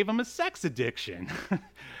gave him a sex addiction.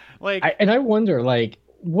 Like, I wonder, like,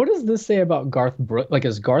 what does this say about Garth Brooks? Like,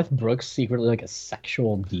 is Garth Brooks secretly like a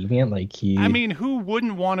sexual deviant? Like I he, mean, who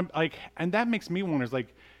wouldn't want to like? And that makes me wonder: is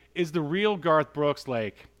like, is the real Garth Brooks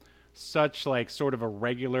like such like sort of a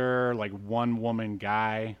regular like one woman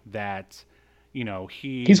guy that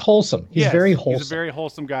he's wholesome. He's yes, very he's a wholesome. very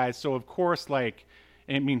wholesome guy. So of course, like,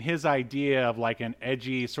 I mean, his idea of like an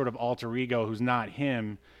edgy sort of alter ego who's not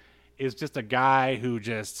him is just a guy who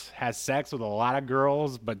just has sex with a lot of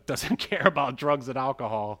girls but doesn't care about drugs and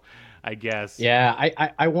alcohol, I guess. Yeah,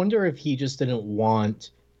 I wonder if he just didn't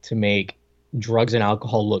want to make drugs and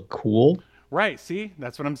alcohol look cool. Right. See,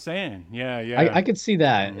 that's what I'm saying. Yeah, yeah. I could see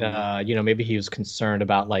that. Maybe he was concerned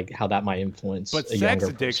about like how that might influence But a sex younger person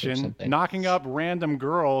or addiction, something. knocking up random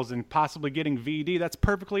girls and possibly getting VD, that's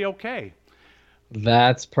perfectly okay.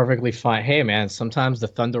 That's perfectly fine. Hey, man, sometimes the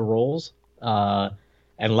thunder rolls,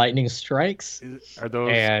 and lightning strikes, Are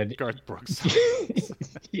those and Garth Brooks?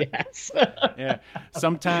 yes. Yeah.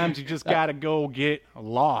 Sometimes you just got to go get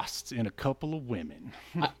lost in a couple of women.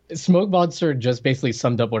 Smoke Monster just basically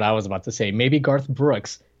summed up what I was about to say. Maybe Garth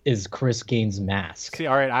Brooks is Chris Gaines' mask. See,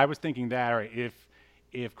 all right, I was thinking that. All right,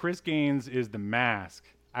 if Chris Gaines is the mask,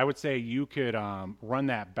 I would say you could run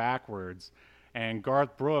that backwards, and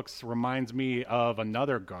Garth Brooks reminds me of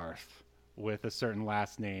another Garth with a certain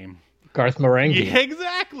last name. Garth Marenghi. Yeah,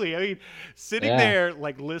 exactly. I mean, sitting Yeah. there,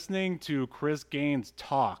 like listening to Chris Gaines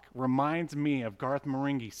talk, reminds me of Garth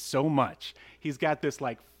Marenghi so much. He's got this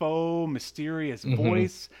like faux, mysterious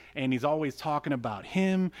voice, and he's always talking about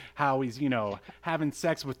him, how he's having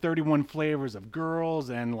sex with 31 flavors of girls,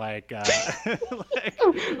 and like,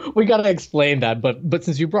 We gotta explain that, but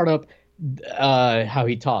since you brought up how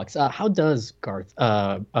he talks, how does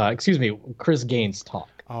Chris Gaines talk?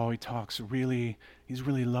 oh, he's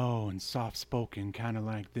really low and soft spoken, kind of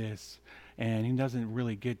like this. And he doesn't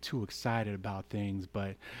really get too excited about things,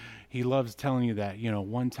 but he loves telling you that,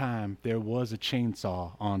 one time there was a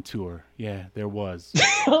chainsaw on tour. Yeah, there was.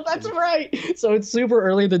 Oh, that's right. So it's super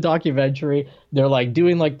early in the documentary. They're like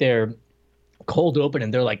doing like their cold open,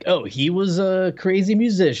 and they're like, "Oh, he was a crazy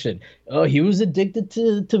musician. Oh, he was addicted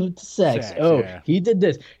to sex. Sex, Oh, yeah. he did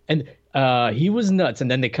this, and he was nuts." And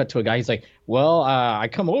then they cut to a guy. He's like, "Well, I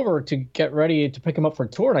come over to get ready to pick him up for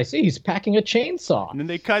tour, and I see he's packing a chainsaw." And then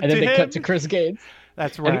they cut And to then they him. cut to Chris Gaines.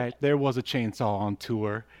 That's right. There was a chainsaw on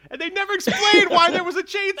tour. And they never explained why there was a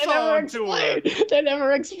chainsaw on tour. They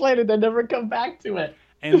never explain it. They never come back to it.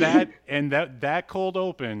 And that cold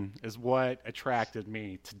open is what attracted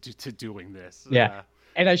me to doing this. Yeah.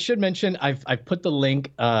 And I should mention, I've put the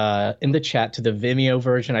link in the chat to the Vimeo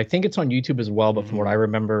version. I think it's on YouTube as well, but from what I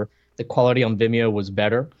remember, the quality on Vimeo was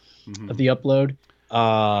better of the upload.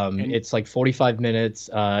 It's like 45 minutes.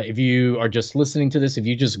 If you are just listening to this, if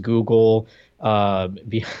you just Google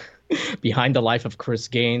Behind the Life of Chris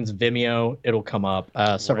Gaines, Vimeo, it'll come up.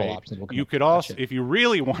 Several Right. options will come You up. could also, if you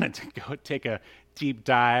really wanted to go take a deep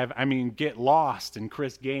dive, I mean, get lost in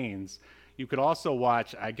Chris Gaines, you could also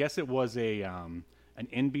watch, I guess it was an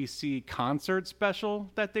NBC concert special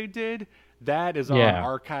that they did. That is on Yeah.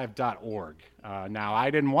 archive.org. Now, I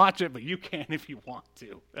didn't watch it, but you can if you want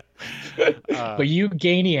to. But you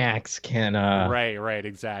Gainiacs can. Right,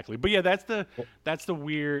 exactly. But yeah, that's the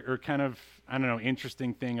weird or kind of, I don't know,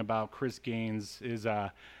 interesting thing about Chris Gaines is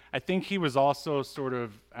I think he was also sort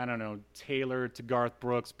of, I don't know, tailored to Garth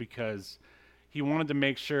Brooks because he wanted to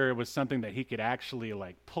make sure it was something that he could actually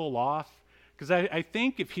like pull off. Because I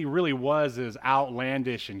think if he really was as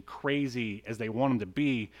outlandish and crazy as they want him to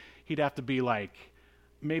be, he'd have to be like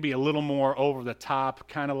maybe a little more over the top,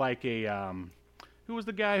 kind of like a who was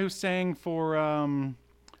the guy who sang for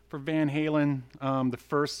Van Halen, the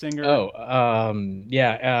first singer? Roth.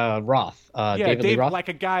 Yeah, David Lee Roth. like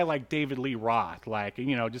a guy like David Lee Roth, like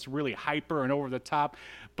just really hyper and over the top.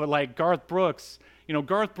 But like Garth Brooks,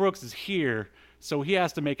 Garth Brooks is here, so he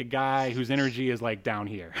has to make a guy whose energy is like down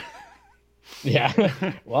here. Yeah.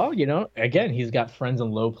 Well, again, he's got friends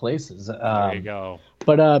in low places. There you go.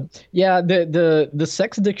 But yeah, the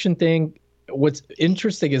sex addiction thing. What's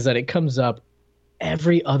interesting is that it comes up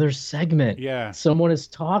every other segment. Yeah. Someone is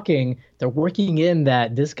talking. They're working in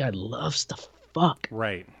that this guy loves to fuck.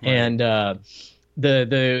 Right. And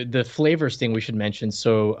the flavors thing we should mention.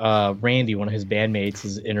 So Randy, one of his bandmates,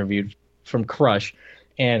 is interviewed from Crush,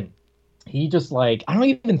 and he just like, I don't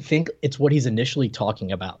even think it's what he's initially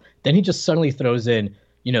talking about. Then he just suddenly throws in,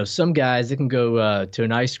 some guys that can go to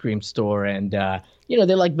an ice cream store and they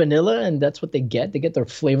like vanilla and that's what they get. They get their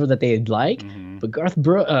flavor that they like. Mm-hmm.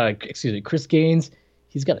 But Chris Gaines,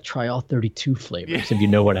 he's got to try all 32 flavors, if you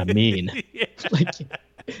know what I mean. Yeah. Like,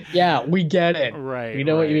 yeah, we get it. Right, We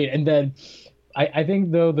know what you right. mean. And then I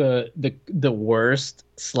think though the worst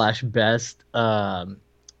 / best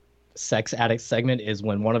sex addict segment is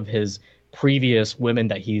when one of his previous women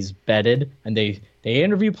that he's bedded, and they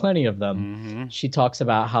interview plenty of them. Mm-hmm. She talks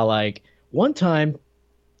about how like one time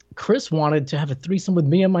Chris wanted to have a threesome with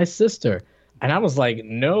me and my sister. And I was like,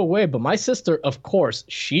 no way. But my sister, of course,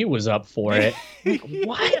 she was up for it. Like,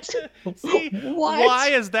 what? See, What? why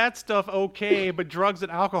is that stuff okay, but drugs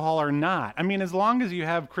and alcohol are not? I mean, as long as you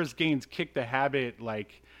have Chris Gaines kick the habit,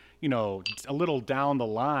 like, you know, a little down the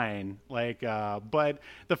line, like, but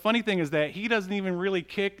the funny thing is that he doesn't even really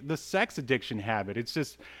kick the sex addiction habit. It's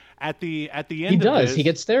just at the end He of does. this, He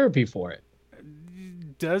gets therapy for it.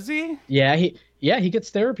 does he? Yeah, he gets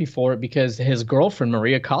therapy for it because his girlfriend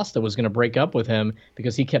Maria Costa was going to break up with him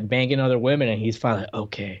because he kept banging other women, and he's finally like,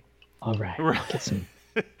 okay, all right, I'll get some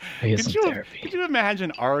therapy. Could you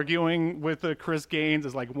imagine arguing with Chris Gaines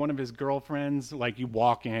as like one of his girlfriends? Like you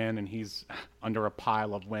walk in and he's under a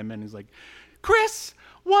pile of women. He's like, Chris,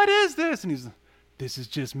 what is this? And he's, this is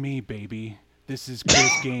just me, baby. This is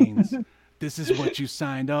Chris Gaines. This is what you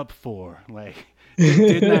signed up for. Like,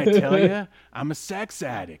 didn't I tell you? I'm a sex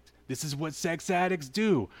addict. This is what sex addicts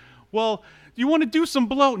do. Well, you want to do some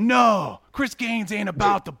blow? No, Chris Gaines ain't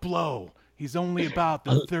about the blow. He's only about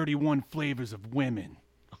the 31 flavors of women.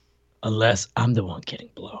 Unless I'm the one getting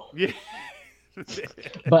blown. Yeah.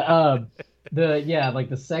 But like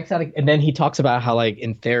the sex addict, and then he talks about how like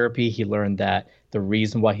in therapy he learned that the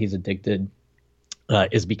reason why he's addicted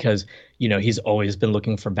is because, you know, he's always been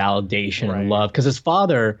looking for validation Right. and love. Because his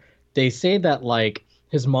father, they say that like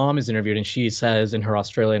his mom is interviewed and she says in her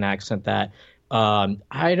Australian accent that I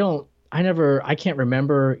can't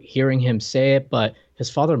remember hearing him say it, but his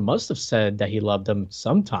father must have said that he loved him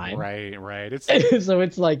sometime. Right. It's So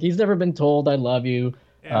it's like he's never been told I love you.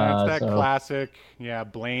 yeah, it's that So- classic. Yeah,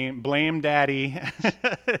 blame daddy.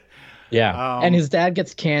 Yeah. And his dad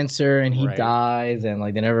gets cancer and he Right. dies, and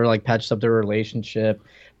like they never like patched up their relationship.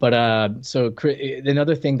 But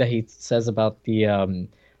another thing that he says about the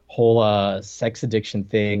whole sex addiction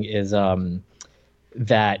thing is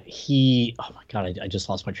that he, oh my God, I just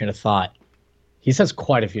lost my train of thought. He says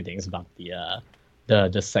quite a few things about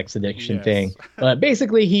the sex addiction Yes. thing. But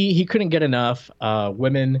basically he couldn't get enough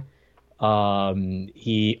women. I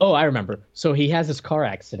remember. So he has this car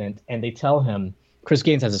accident and they tell him, Chris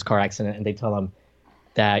Gaines has this car accident and they tell him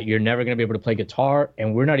that you're never going to be able to play guitar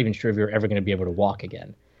and we're not even sure if you're ever going to be able to walk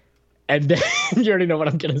again. And then you already know what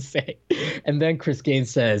I'm going to say. And then Chris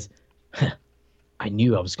Gaines says, I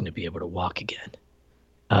knew I was going to be able to walk again.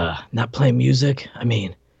 Not playing music. I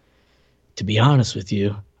mean, to be honest with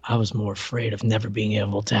you, I was more afraid of never being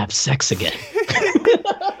able to have sex again.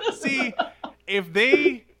 See, if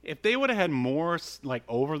they would have had more like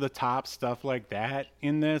over the top stuff like that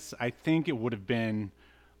in this, I think it would have been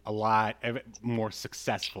a lot more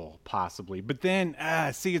successful, possibly. But then,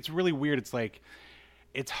 see, it's really weird. It's like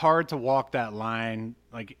it's hard to walk that line.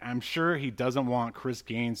 Like I'm sure he doesn't want Chris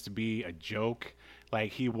Gaines to be a joke.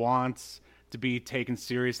 Like he wants to be taken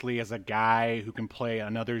seriously as a guy who can play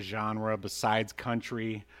another genre besides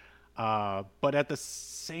country. But at the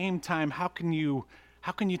same time, how can you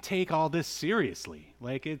take all this seriously?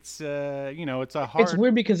 Like it's it's a hard. It's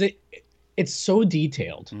weird because it's so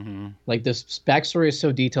detailed. Mm-hmm. Like this backstory is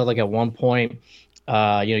so detailed. Like at one point,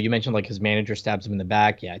 you mentioned like his manager stabs him in the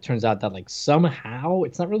back. Yeah, it turns out that like somehow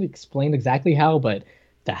it's not really explained exactly how, but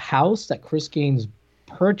the house that Chris Gaines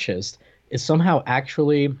purchased is somehow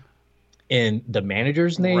actually in the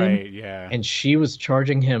manager's name. Right, yeah. And she was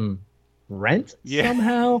charging him rent Yeah.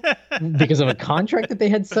 somehow because of a contract that they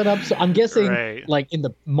had set up. So I'm guessing Right. like in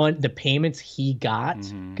the payments he got,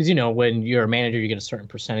 because when you're a manager you get a certain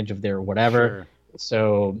percentage of their whatever. Sure.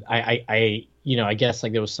 So I guess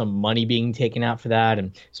like there was some money being taken out for that,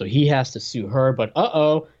 and so he has to sue her. But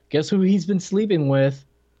guess who he's been sleeping with?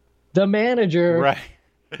 The manager. Right.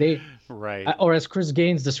 They Right. or as Chris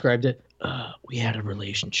Gaines described it, we had a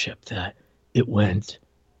relationship that it went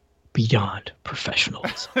beyond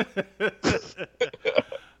professionalism.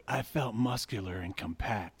 I felt muscular and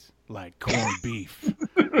compact, like corned beef.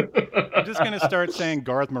 I'm just going to start saying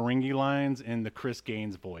Garth Marenghi lines in the Chris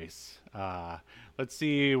Gaines voice. Let's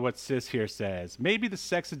see what Sis here says. Maybe the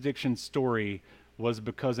sex addiction story was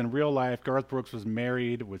because in real life, Garth Brooks was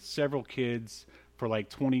married with several kids for like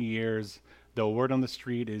 20 years. Though word on the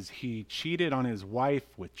street is he cheated on his wife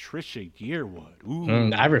with Trisha Yearwood.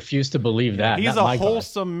 Ooh. I refuse to believe that. He's Not a my God.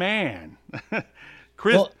 wholesome man.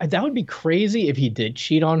 Chris, Well, that would be crazy if he did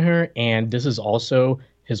cheat on her, and this is also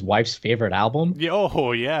his wife's favorite album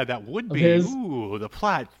Oh, yeah, that would of be. his. Ooh, the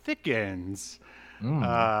plot thickens.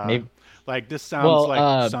 Uh, Maybe. like this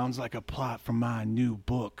Well, sounds like a plot from my new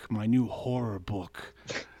book, my new horror book.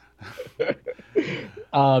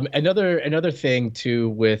 another thing too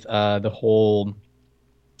with the whole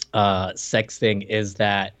sex thing is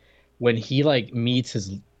that when he like meets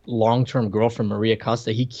his long-term girlfriend Maria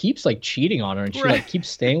Costa, he keeps like cheating on her, and she Right. like keeps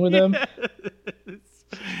staying with him.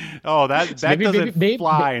 Oh, that So maybe, doesn't maybe,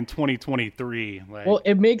 fly in 2023. Like, well,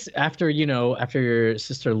 it makes after your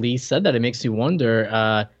sister Lee said that, it makes you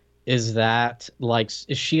wonder, is that like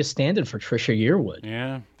is she a stand-in for Trisha Yearwood?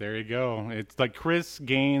 yeah, there you go. It's like Chris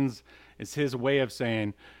Gaines is his way of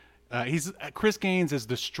saying he's Chris Gaines is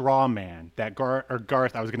the straw man that Garth.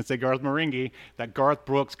 I was going to say Garth Marenghi that Garth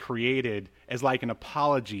Brooks created as like an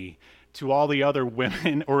apology to all the other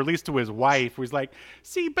women, or at least to his wife, who's like,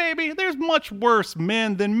 "See, baby, there's much worse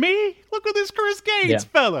men than me. Look at this Chris Gaines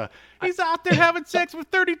fella. He's out there having sex with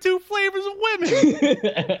 32 flavors of women."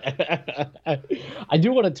 I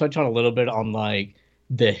do want to touch on a little bit on like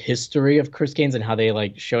the history of Chris Gaines and how they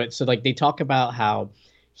like show it. So like they talk about how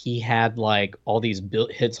he had like all these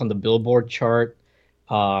hits on the Billboard chart,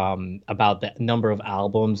 about the number of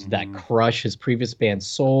albums that Crush, his previous band,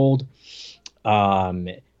 sold.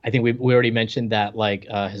 I think we already mentioned that like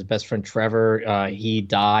his best friend Trevor, he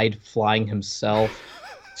died flying himself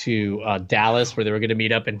to Dallas, where they were going to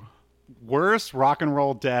meet up. And Worst rock and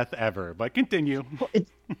roll death ever. But continue.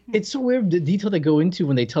 it's so weird the detail they go into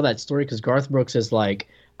when they tell that story, because Garth Brooks is like,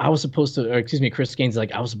 I was supposed to, or excuse me, Chris Gaines is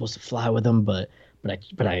like, I was supposed to fly with him, but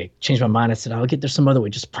I changed my mind. I said, I'll get there some other way.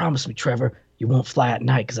 Just promise me, Trevor, you won't fly at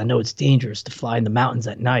night, because I know it's dangerous to fly in the mountains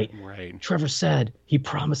at night. Right. Trevor said he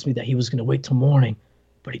promised me that he was going to wait till morning,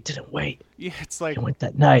 but he didn't wait. Yeah, it's like He went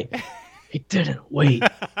that night. He didn't wait.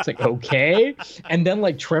 It's like, okay. And then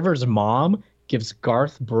like Trevor's mom gives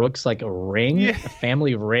Garth Brooks like a ring, a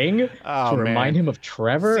family ring, to remind him of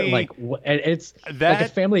Trevor. See, like it's that, like a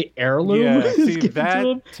family heirloom. Yeah, see, to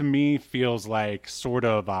that to me feels like sort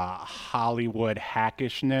of a Hollywood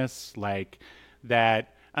hackishness, like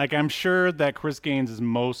that. Like I'm sure that Chris Gaines is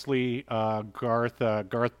mostly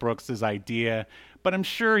Garth Brooks's idea, but I'm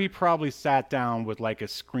sure he probably sat down with like a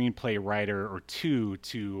screenplay writer or two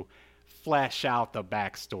to flesh out the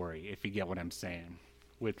backstory, if you get what I'm saying,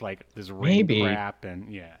 with like this ring crap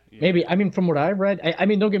and yeah. Maybe. I mean, from what I read, I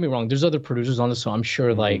mean, don't get me wrong. There's other producers on this, so I'm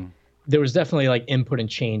sure like there was definitely like input and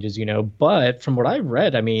changes, But from what I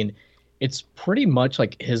read, I mean, it's pretty much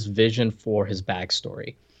like his vision for his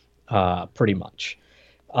backstory, pretty much.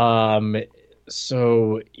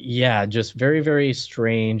 So yeah, just very, very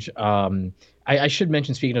strange. I should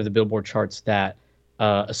mention, speaking of the Billboard charts, that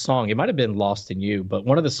a song, it might have been Lost in You, but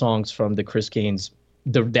one of the songs from the Chris Gaines,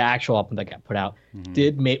 the actual album that got put out,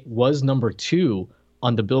 was number 2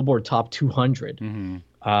 on the Billboard Top 200.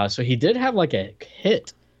 So he did have like a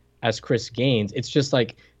hit as Chris Gaines. It's just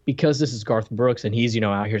like, because this is Garth Brooks and he's,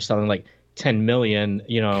 out here selling like 10 million,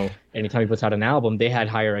 anytime he puts out an album, they had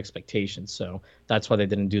higher expectations. So that's why they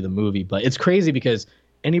didn't do the movie. But it's crazy because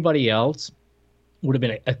anybody else would have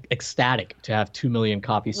been ecstatic to have 2 million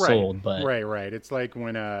copies sold. But right. It's like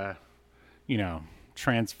when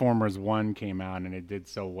Transformers 1 came out and it did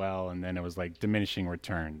so well, and then it was like diminishing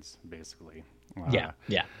returns, basically.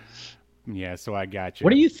 Yeah, so I got you.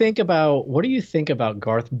 What do you think about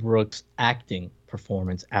Garth Brooks' acting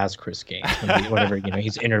performance as Chris Gaines whenever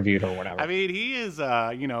he's interviewed or whatever? I mean, he is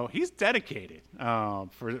he's dedicated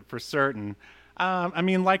for certain. I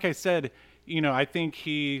mean, like I said, I think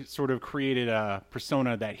he sort of created a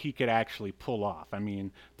persona that he could actually pull off. I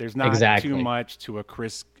mean, there's not too much to a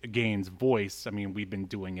Chris Gaines voice. I mean, we've been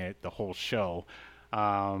doing it the whole show.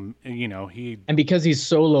 And because he's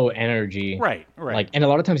so low energy, right. Like, and a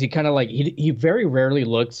lot of times he kind of like he very rarely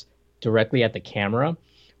looks directly at the camera,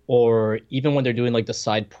 or even when they're doing like the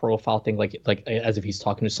side profile thing, like as if he's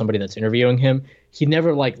talking to somebody that's interviewing him, he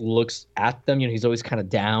never like looks at them. He's always kind of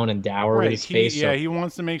down and dour with his face. Yeah, he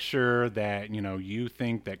wants to make sure that you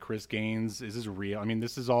think that Chris Gaines is real. I mean,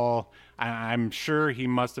 this is all. I'm sure he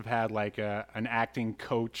must have had like an acting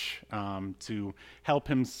coach to help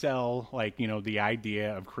him sell like the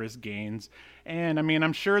idea of Chris Gaines. And I mean,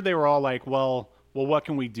 I'm sure they were all like, well, what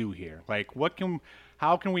can we do here? Like,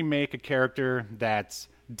 how can we make a character that's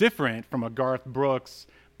different from a Garth Brooks,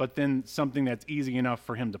 but then something that's easy enough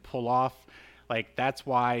for him to pull off? Like, that's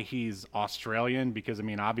why he's Australian, because I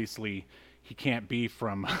mean, obviously he can't be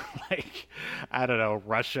from like I don't know,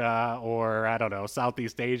 Russia or I don't know,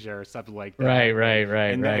 Southeast Asia or something like that.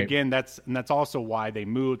 And again, that's also why they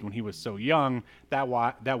moved when he was so young. That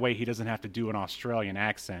way he doesn't have to do an Australian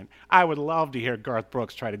accent. I would love to hear Garth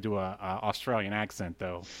Brooks try to do a Australian accent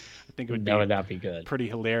though. I think it would not be good. Pretty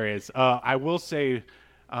hilarious. I will say,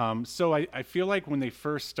 so I feel like when they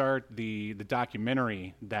first start the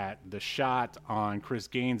documentary, that the shot on Chris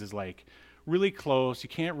Gaines is like really close. You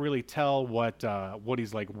can't really tell what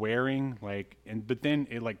he's like wearing, but then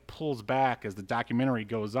it like pulls back as the documentary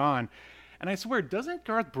goes on. And I swear, doesn't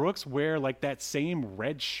Garth Brooks wear like that same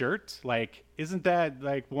red shirt? Like, isn't that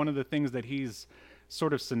like one of the things that he's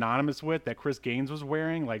sort of synonymous with that Chris Gaines was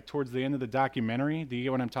wearing like towards the end of the documentary? Do you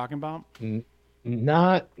get what I'm talking about?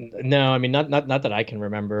 Not that I can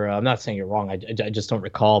remember. I'm not saying you're wrong. I just don't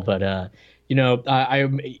recall. But something I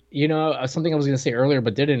was going to say earlier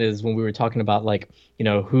but didn't, is when we were talking about like,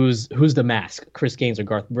 who's the mask, Chris Gaines or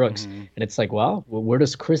Garth Brooks. And it's like, well, where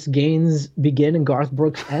does Chris Gaines begin and Garth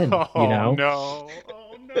Brooks end? No.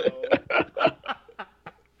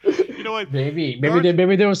 You know what? Maybe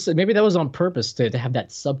that was on purpose to have that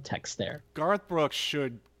subtext there. Garth Brooks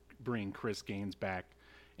should bring Chris Gaines back,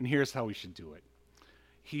 and here's how we should do it.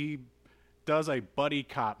 He does a buddy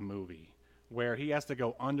cop movie where he has to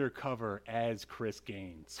go undercover as Chris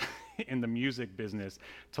Gaines in the music business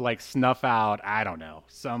to like snuff out, I don't know,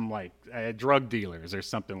 some like drug dealers or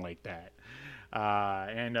something like that.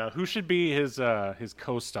 And who should be his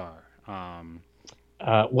co-star?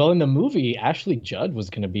 Well, in the movie, Ashley Judd was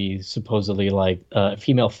going to be supposedly like a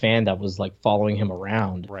female fan that was like following him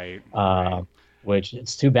around. Right. Which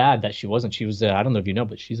it's too bad that she wasn't. She was, I don't know if you know,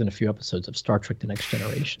 but she's in a few episodes of Star Trek: The Next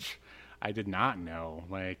Generation. I did not know.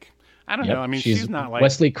 Like, I don't know. I mean, she's not like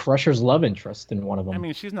Wesley Crusher's love interest in one of them. I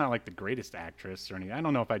mean, she's not like the greatest actress or anything. I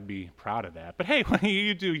don't know if I'd be proud of that. But hey,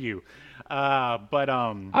 you do you. I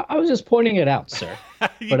was just pointing it out, sir.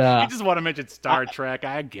 you just want to mention Star Trek.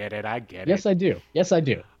 I get it. Yes, I do.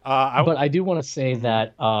 But I do want to say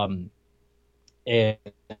that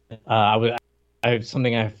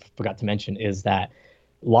something I forgot to mention is that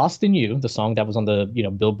 "Lost in You," the song that was on the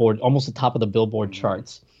Billboard, almost the top of the Billboard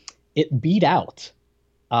charts, it beat out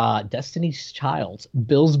Destiny's Child's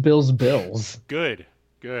 "Bills, Bills, Bills." Good.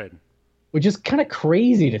 Which is kind of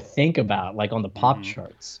crazy to think about, like on the pop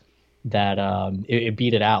charts, that it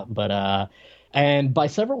beat it out. But and by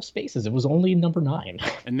several spaces, it was only number 9.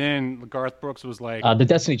 And then Garth Brooks was like, the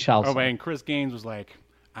Destiny Child song. And Chris Gaines was like,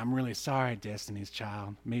 "I'm really sorry, Destiny's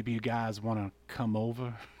Child. Maybe you guys want to come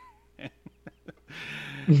over, and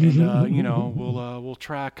we'll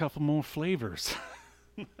try a couple more flavors."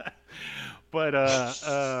 But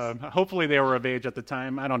hopefully they were of age at the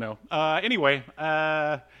time. I don't know. Anyway,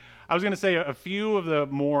 I was going to say a few of the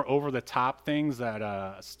more over-the-top things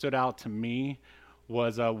that stood out to me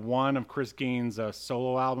was one of Chris Gaines'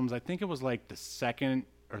 solo albums. I think it was like the second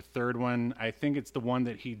or third one. I think it's the one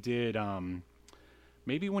that he did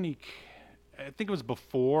maybe when I think it was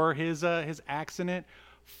before his accident,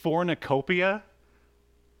 Fornicopia.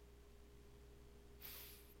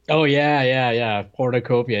 Oh yeah,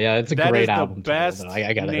 Cornucopia. Yeah, it's a great album. That is the best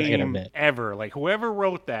I gotta admit. Ever. Like whoever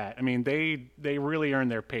wrote that, I mean, they really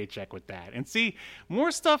earned their paycheck with that. And see,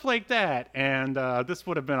 more stuff like that, and this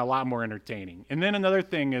would have been a lot more entertaining. And then another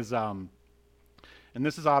thing is, and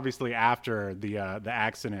this is obviously after the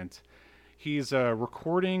accident. He's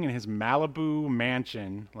recording in his Malibu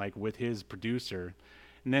mansion, like with his producer,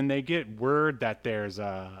 and then they get word that there's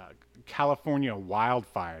California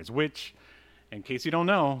wildfires, which, in case you don't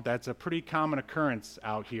know, that's a pretty common occurrence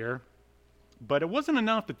out here. But it wasn't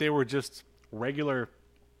enough that they were just regular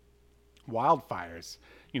wildfires,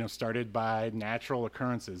 started by natural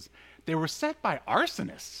occurrences. They were set by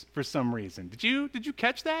arsonists for some reason. Did you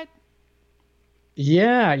catch that?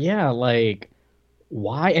 Yeah, like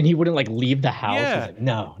why? And he wouldn't like leave the house. Yeah. He's like,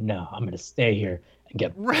 no, I'm gonna stay here and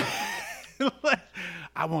get.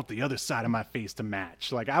 I want the other side of my face to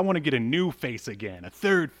match. Like I want to get a new face again, a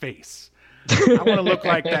third face. I want to look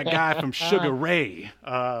like that guy from Sugar Ray.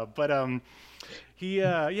 And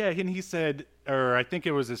he said, or I think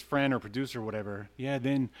it was his friend or producer or whatever. Yeah,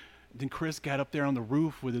 then Chris got up there on the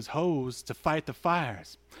roof with his hose to fight the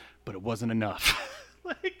fires, but it wasn't enough.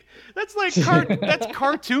 That's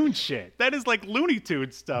cartoon shit. That is like Looney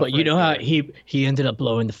Tunes stuff. But you know how he ended up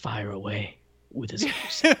blowing the fire away with his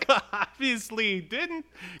music. Obviously he didn't,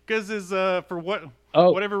 because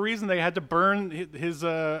whatever reason they had to burn his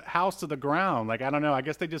house to the ground. Like I don't know. I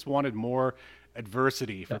guess they just wanted more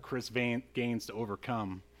adversity for Chris Gaines to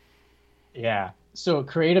overcome. Yeah. So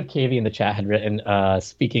Creative KV in the chat had written,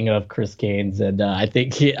 speaking of Chris Gaines, and I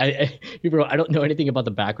think he wrote, I don't know anything about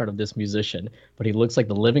the background of this musician, but he looks like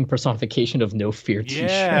the living personification of No Fear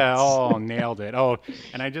Yeah, t-shirts. oh, nailed it. Oh,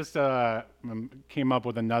 and I just came up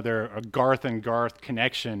with another a Garth and Garth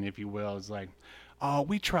connection, if you will. It's like, oh,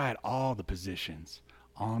 we tried all the positions,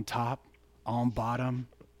 on top, on bottom,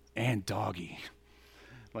 and doggy.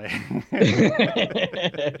 Like,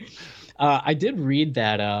 I did read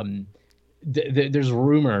that there's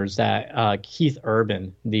rumors that Keith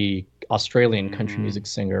Urban, the Australian country hmm music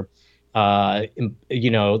singer,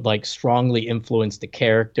 like strongly influenced the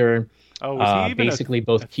character. oh, was he even Basically,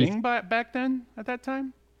 a both Keith. thing back then at that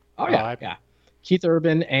time? Oh Oh, yeah, yeah. Keith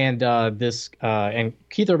Urban and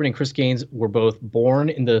Keith Urban and Chris Gaines were both born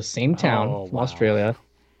in the same town oh, from wow. Australia.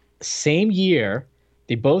 Same year,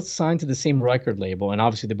 they both signed to the same record label, and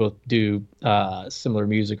obviously they both do similar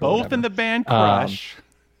music or Both in whatever. the band Um, Crush.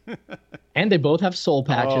 and they both have soul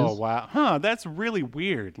Oh, patches. wow. Huh, that's really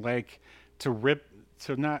weird. Like to rip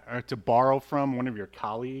to not or to borrow from one of your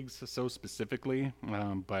colleagues so specifically.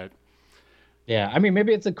 But Yeah, I mean,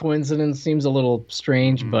 maybe it's a coincidence. Seems a little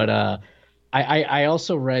strange, mhm. but I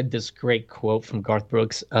also read this great quote from Garth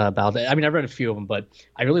Brooks about it. I mean, I read a few of them, but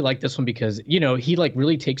I really like this one because he like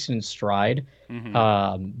really takes it in stride. Mhm.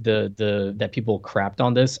 The that people crapped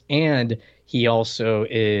on this, and he also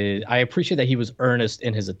is. I appreciate that he was earnest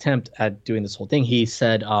in his attempt at doing this whole thing. He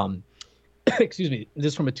said, excuse me, this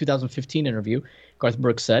is from a 2015 interview. Garth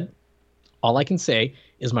Brooks said, all I can say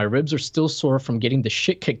is my ribs are still sore from getting the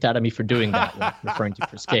shit kicked out of me for doing that one, referring to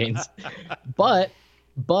Chris Gaines. But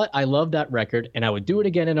I love that record and I would do it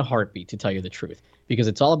again in a heartbeat, to tell you the truth, because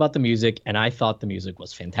it's all about the music and I thought the music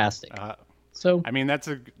was fantastic. Uh, So, I mean, I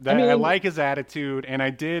I mean, like his attitude, and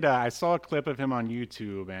I saw a clip of him on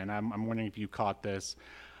YouTube, and I'm wondering if you caught this.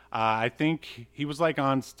 I think he was like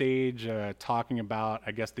on stage talking about,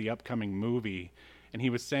 I guess, the upcoming movie, and he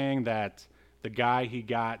was saying that the guy he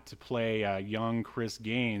got to play young Chris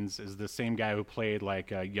Gaines is the same guy who played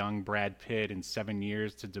like young Brad Pitt in 7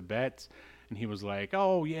 Years to Tibet, and he was like,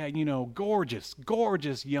 "Oh yeah, gorgeous,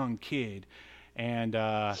 gorgeous young kid," and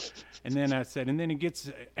uh, and then I said,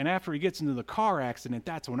 and after he gets into the car accident,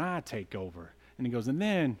 that's when I take over. And he goes, and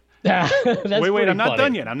then that's wait, pretty I'm not funny.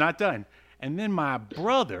 done yet. I'm not done. And then my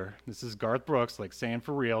brother, this is Garth Brooks, like saying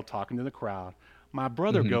for real, talking to the crowd. My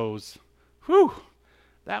brother Mhm. goes, whew,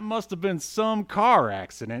 that must have been some car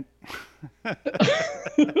accident.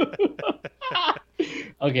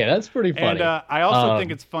 Okay, that's pretty And funny. I also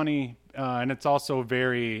think Um, it's funny, and it's also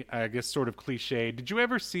very, I guess, sort of cliche. Did you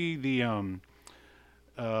ever see the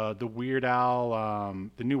Weird Al,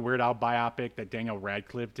 the new Weird Al biopic that Daniel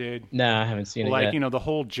Radcliffe did? nah, I haven't seen Well, it like yet. the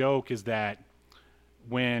whole joke is that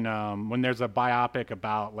when there's a biopic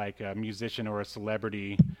about like a musician or a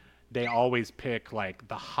celebrity, they always pick like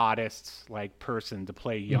the hottest like person to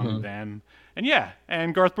play young Mhm. them. And yeah,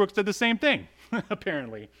 and Garth Brooks did the same thing,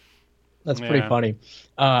 apparently. That's pretty Yeah. funny.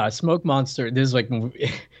 Smoke Monster. This is like, we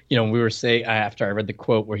were saying after I read the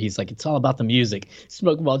quote where he's like, "It's all about the music."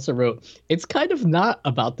 Smoke Monster wrote, "It's kind of not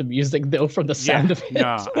about the music though, from the Yeah, sound of it."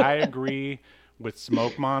 no, I agree with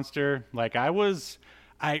Smoke Monster. Like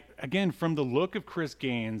I again from the look of Chris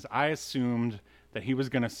Gaines, I assumed that he was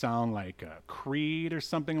gonna sound like Creed or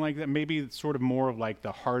something like that. Maybe sort of more of like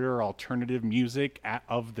the harder alternative music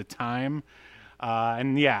of the time.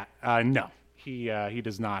 And yeah, no, he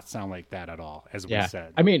does not sound like that at all, as we Yeah,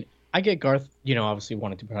 said. I mean, I get Garth, obviously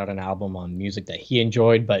wanted to put out an album on music that he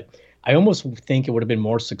enjoyed, but I almost think it would have been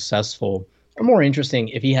more successful or more interesting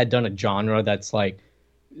if he had done a genre that's like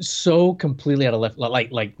so completely out of left,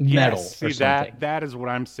 like Yes, metal or see something. that is what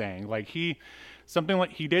I'm saying. Like something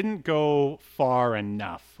like he didn't go far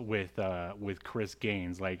enough with Chris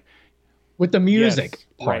Gaines. Like With the music yes,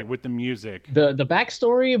 right, part. with the music. The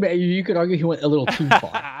backstory, you could argue he went a little too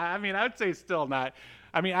far. I mean, I would say still not.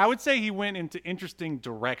 I mean, I would say he went into interesting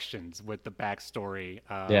directions with the backstory,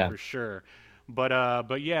 Yeah. for sure. But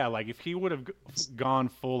yeah, like if he would have gone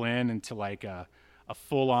full in into like a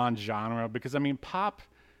full on genre, because I mean, pop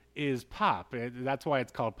is pop. That's why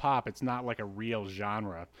it's called pop. It's not like a real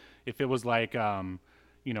genre. If it was like,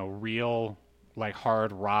 real like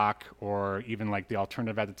hard rock or even like the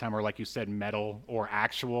alternative at the time, or like you said, metal or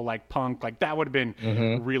actual like punk, like that would have been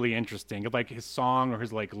Hmm. really interesting. If like his song or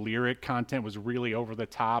his like lyric content was really over the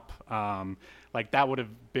top, like that would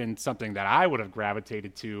have been something that I would have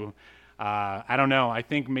gravitated to. I don't know. I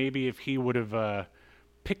think maybe if he would have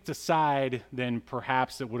picked a side, then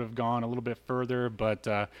perhaps it would have gone a little bit further. But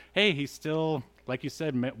hey, he's still, like you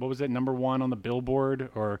said, what was it, number one on the Billboard?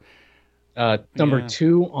 Or Number yeah,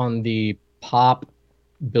 two on the pop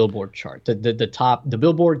Billboard chart. The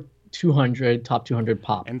Billboard top 200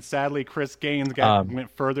 pop. And sadly, Chris Gaines went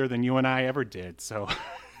further than you and I ever did. So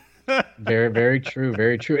Very, very true.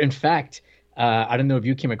 Very true. In fact, I don't know if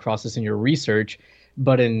you came across this in your research,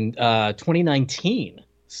 but in 2019,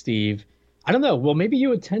 Steve, I don't know. Well, maybe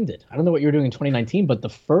you attended. I don't know what you were doing in 2019, but the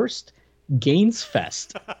first Gaines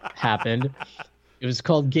Fest happened. It was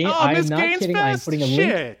called Gaines. Oh, I'm not Gaines kidding. Fest? I'm putting a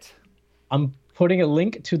link. I'm putting a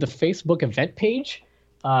link to the Facebook event page.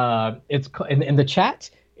 It's in the chat.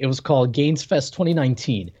 It was called Gaines Fest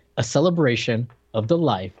 2019, a celebration of the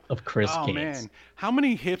life of Chris Gaines. Oh man, how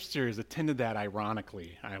many hipsters attended that?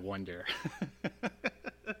 Ironically, I wonder.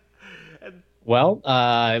 Well,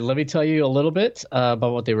 let me tell you a little bit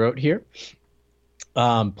about what they wrote here.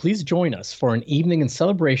 Please join us for an evening in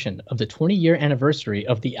celebration of the 20-year anniversary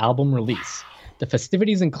of the album release. The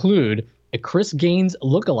festivities include a Chris Gaines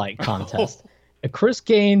lookalike contest, a Chris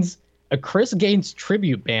Gaines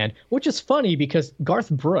tribute band, which is funny because Garth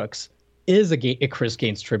Brooks is a Chris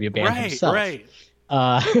Gaines tribute band himself. Right.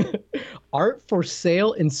 Art for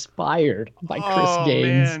sale inspired by Chris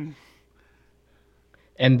Gaines. Man.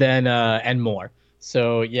 And then and more.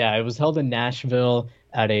 So yeah, it was held in Nashville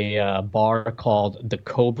at a bar called the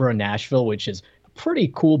Cobra Nashville, which is a pretty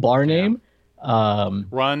cool bar name.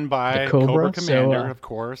 Run by Cobra Commander, of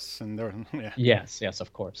course, and yes,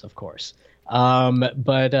 of course.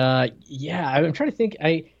 But I'm trying to think.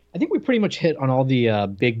 I think we pretty much hit on all the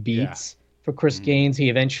big beats for Chris Gaines. He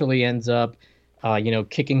eventually ends up,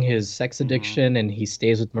 kicking his sex addiction, and he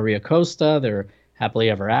stays with Maria Costa. They're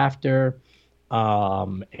happily ever after.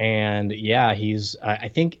 He's,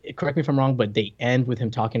 I think, correct me if I'm wrong, but they end with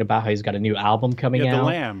him talking about how he's got a new album coming out.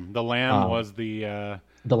 The Lamb was the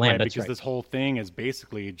Lamb, that's because right. this whole thing is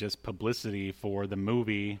basically just publicity for the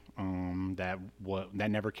movie that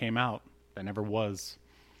never came out, that never was.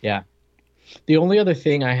 Yeah. The only other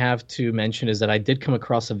thing I have to mention is that I did come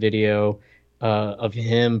across a video of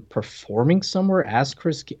him performing somewhere as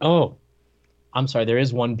Chris. Oh, I'm sorry. There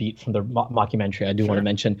is one beat from the mockumentary I do want to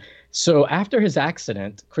mention. So after his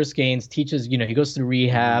accident, Chris Gaines teaches, he goes through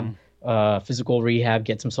rehab, physical rehab,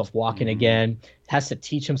 gets himself walking again, has to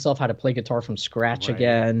teach himself how to play guitar from scratch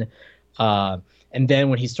again. And then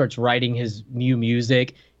when he starts writing his new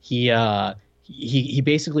music, he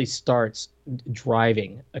basically starts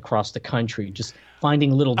driving across the country, just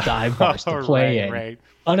finding little dive bars to play in,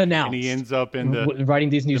 unannounced. And he ends up in writing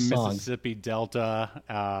these new songs. Mississippi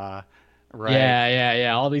Delta. Right.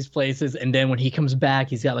 Yeah, all these places. And then when he comes back,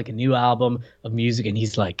 he's got like a new album of music, and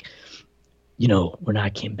he's like, when I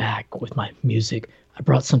came back with my music, I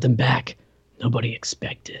brought something back nobody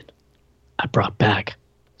expected. I brought back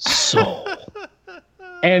soul.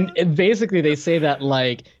 And basically they say that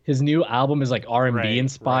like his new album is like R&B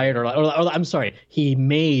inspired, or I'm sorry, he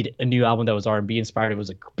made a new album that was R&B inspired. It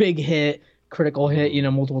was a big hit, critical hit,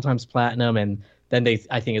 multiple times platinum, and then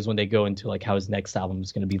I think is when they go into like how his next album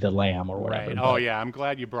is going to be The Lamb or whatever. Right. Oh yeah, I'm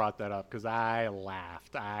glad you brought that up because I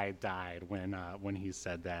laughed. I died when he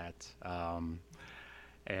said that.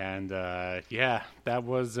 That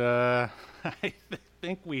was. I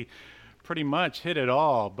think we pretty much hit it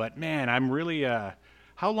all. But man, I'm really.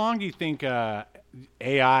 How long do you think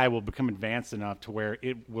AI will become advanced enough to where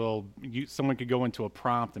it will? Someone could go into a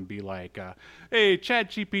prompt and be like, "Hey,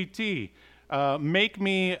 ChatGPT. Make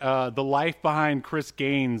me the life behind Chris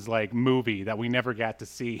Gaines like movie that we never got to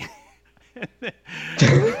see."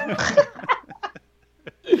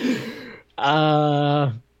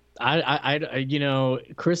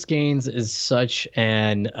 Chris Gaines is such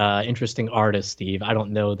an interesting artist, Steve. I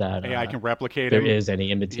don't know that AI can replicate there him. is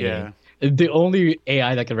any imitating. Yeah. The only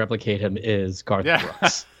AI that can replicate him is Garth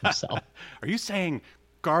Brooks himself. Are you saying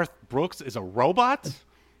Garth Brooks is a robot?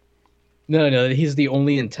 No, he's the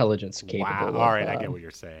only intelligence capable. Wow. All right, I get what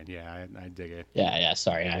you're saying. Yeah, I dig it. Yeah.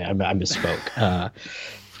 Sorry, I misspoke.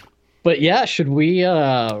 But yeah, should we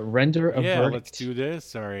render a verdict? Yeah, let's do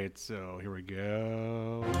this. All right, so here we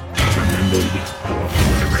go. Remember our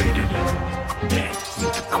moderated. Next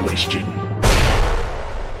question.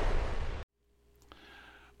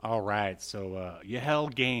 All right, so Yahel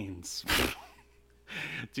Gaines.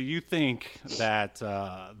 Do you think that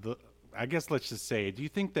I guess let's just say, do you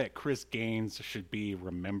think that Chris Gaines should be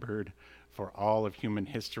remembered for all of human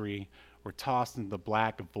history, or tossed into the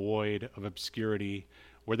black void of obscurity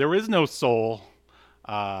where there is no soul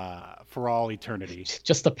for all eternity?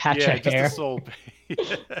 Just a patch of hair. Just a soul.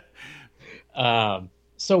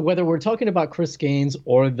 So whether we're talking about Chris Gaines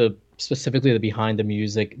or specifically the Behind the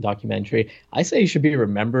Music documentary, I say he should be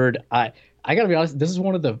remembered. I gotta be honest, this is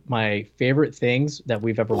one of my favorite things that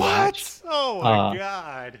we've ever watched. Oh my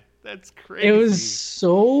God. That's crazy. It was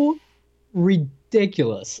so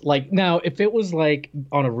ridiculous. Like now, if it was like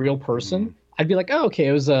on a real person, I'd be like, oh, okay,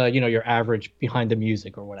 it was your average behind the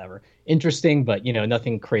music or whatever. Interesting, but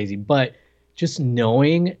nothing crazy. But just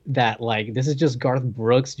knowing that like this is just Garth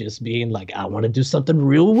Brooks just being like, I want to do something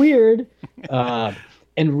real weird, uh,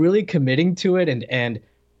 and really committing to it, and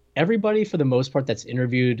everybody for the most part that's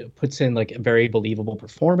interviewed puts in like a very believable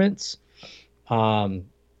performance. Um,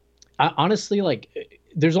 I honestly like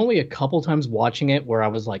there's only a couple times watching it where I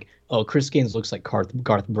was like, oh, Chris Gaines looks like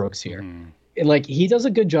Garth Brooks here. Like he does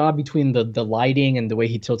a good job between the lighting and the way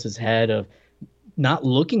he tilts his head of not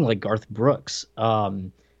looking like Garth Brooks.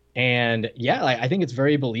 And yeah, I think it's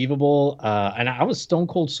very believable. And I was stone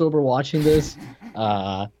cold sober watching this.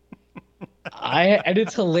 Uh, and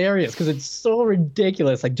it's hilarious because it's so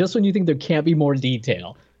ridiculous. Like just when you think there can't be more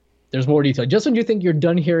detail, there's more detail. Just when you think you're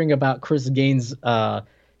done hearing about Chris Gaines'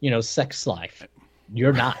 sex life,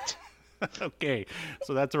 you're not. Okay,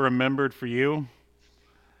 so that's a remembered for you.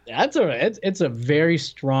 It's a very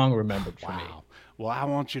strong remembered for me. Wow. Well, I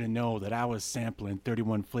want you to know that I was sampling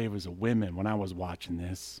 31 flavors of women when I was watching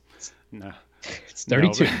this. No, It's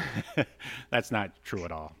 32. no, that's not true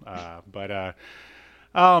at all.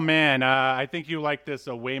 Oh man, I think you liked this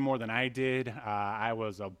way more than I did. I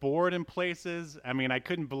was bored in places. I mean, I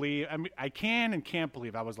couldn't believe. I mean, I can and can't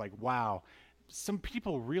believe. I was like, wow, some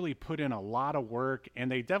people really put in a lot of work,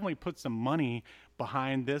 and they definitely put some money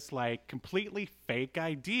behind this like completely fake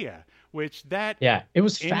idea. Which that Yeah, it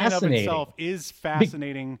was in and of fascinating. itself is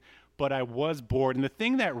fascinating. But I was bored, and the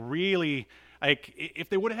thing that really like if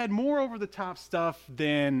they would have had more over the top stuff,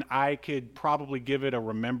 then I could probably give it a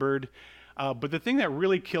remembered. But the thing that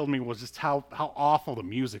really killed me was just how awful the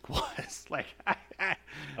music was. Like,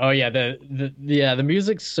 Oh yeah, the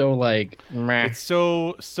music's so like meh, it's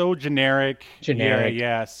so generic. generic.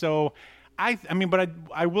 Yeah. So, I mean, but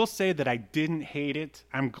I will say that I didn't hate it.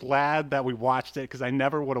 I'm glad that we watched it because I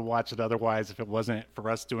never would have watched it otherwise if it wasn't for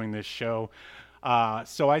us doing this show.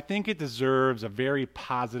 So I think it deserves a very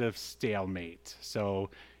positive stalemate. So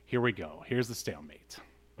here we go. Here's the stalemate.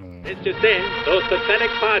 It's just in, those pathetic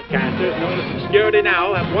podcasters known as Obscurity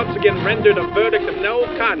now have once again rendered a verdict of no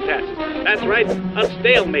contest. That's right, a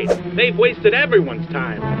stalemate. They've wasted everyone's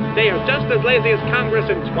time. They are just as lazy as Congress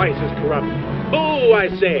and twice as corrupt. Boo, I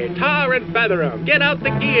say, tar and feather 'em. Get out the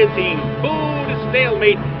guillotine. Boo to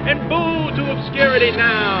stalemate, and boo to Obscurity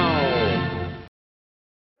now.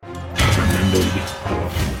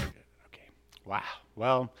 Okay. Wow.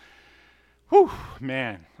 Well, whew,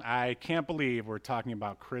 man, I can't believe we're talking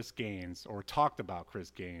about Chris Gaines or talked about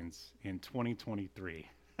Chris Gaines in 2023.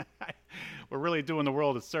 We're really doing the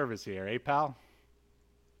world a service here, eh, pal?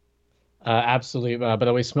 Absolutely. By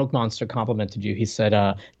the way, Smoke Monster complimented you. He said,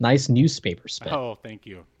 "Nice newspaper spin." Oh, thank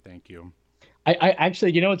you. Thank you. I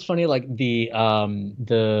actually, it's funny. Like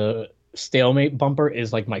the stalemate bumper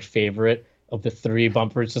is like my favorite of the three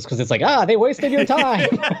bumpers, just because it's like, they wasted your time.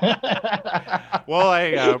 Well,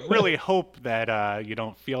 I really hope that you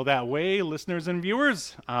don't feel that way, listeners and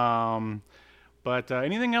viewers. But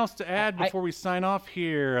anything else to add before we sign off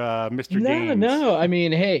here, Mr. Gaines? No. I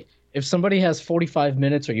mean, hey, if somebody has 45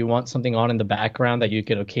 minutes or you want something on in the background that you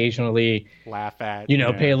could occasionally Laugh at,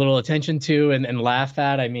 pay a little attention to and laugh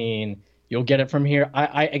at, I mean, you'll get it from here.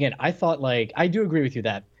 I thought like, I do agree with you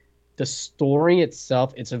that the story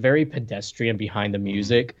itself, it's a very pedestrian behind the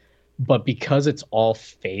music, but because it's all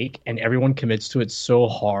fake and everyone commits to it so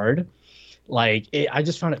hard, like I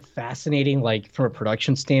just found it fascinating. Like from a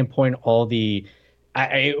production standpoint, all the,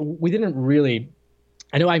 we didn't really,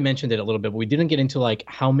 I know I mentioned it a little bit, but we didn't get into like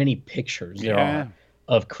how many pictures there are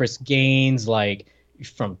of Chris Gaines, like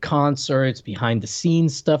from concerts, behind the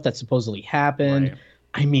scenes stuff that supposedly happened. Right.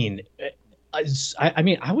 I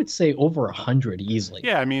mean, I would say over 100 easily.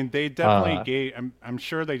 Yeah, I mean, they definitely gave. I'm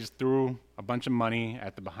sure they just threw a bunch of money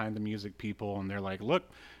at the behind the music people, and they're like, "Look,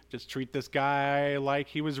 just treat this guy like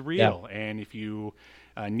he was real, and if you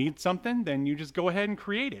need something, then you just go ahead and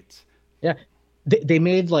create it." Yeah, they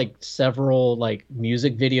made like several like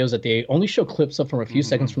music videos that they only show clips of from a few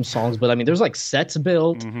seconds from songs, but I mean, there's like sets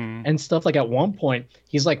built and stuff. Like at one point,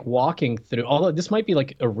 he's like walking through. Although this might be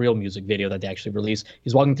like a real music video that they actually released.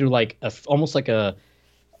 He's walking through like almost like a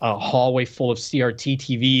hallway full of CRT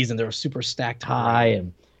TVs, and they're super stacked high.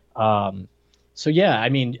 And so yeah, I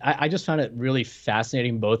mean, I just found it really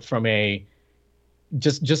fascinating, both from a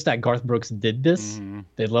just that Garth Brooks did this,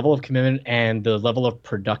 the level of commitment and the level of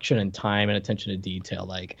production and time and attention to detail.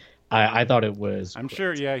 Like I thought it was. I'm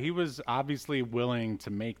sure. Yeah, he was obviously willing to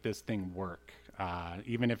make this thing work,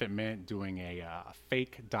 even if it meant doing a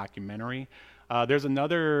fake documentary. There's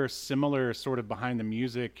another similar sort of behind the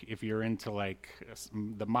music, if you're into like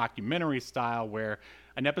the mockumentary style, where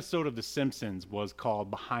an episode of The Simpsons was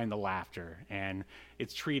called Behind the Laughter, and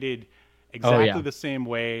it's treated exactly the same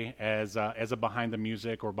way as a Behind the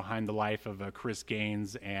Music or Behind the Life of Chris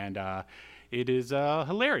Gaines, and it is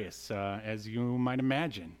hilarious, as you might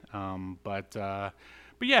imagine. But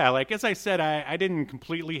yeah, like as I said, I didn't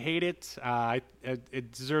completely hate it.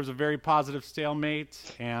 It deserves a very positive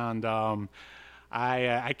stalemate, and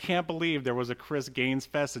I can't believe there was a Chris Gaines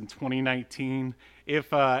Fest in 2019.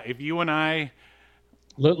 If you and I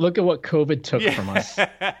look at what COVID took from us.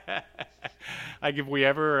 Like if we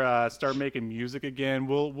ever start making music again,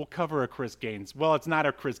 we'll cover a Chris Gaines. Well, it's not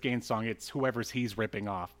a Chris Gaines song; it's whoever's he's ripping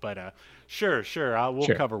off. But sure,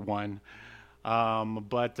 we'll cover one.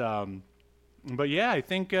 But yeah, I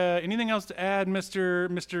think anything else to add,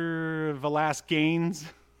 Mr. Velasquez Gaines?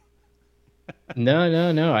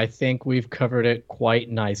 No. I think we've covered it quite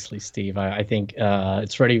nicely, Steve. I think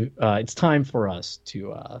it's ready. It's time for us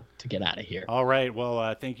to get out of here. All right.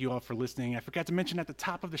 Well, thank you all for listening. I forgot to mention at the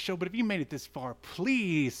top of the show, but if you made it this far,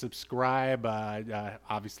 please subscribe.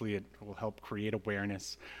 Obviously, it will help create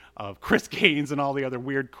awareness of Chris Gaines and all the other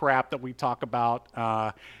weird crap that we talk about,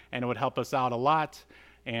 and it would help us out a lot.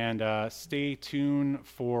 And stay tuned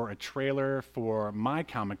for a trailer for my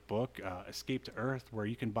comic book, Escape to Earth, where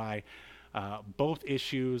you can buy both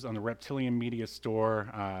issues on the Reptilian Media Store.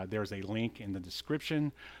 There's a link in the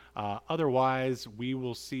description. Otherwise, we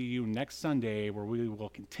will see you next Sunday, where we will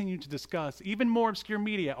continue to discuss even more obscure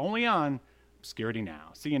media only on Obscurity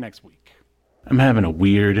Now. See you next week. I'm having a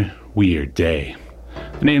weird day.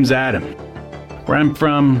 The name's Adam. Where I'm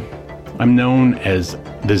from, I'm known as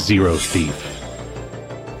the Zero Thief.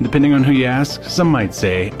 Depending on who you ask, some might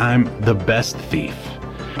say I'm the best thief.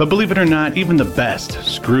 But believe it or not, even the best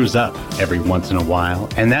screws up every once in a while,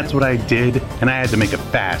 and that's what I did, and I had to make a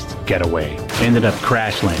fast getaway. I ended up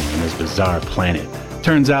crash landing on this bizarre planet.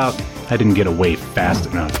 Turns out, I didn't get away fast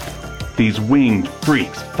enough. These winged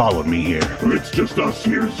freaks followed me here. It's just us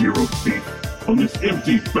here, Zero Thief, on this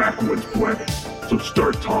empty backwoods planet. So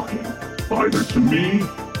start talking, either to me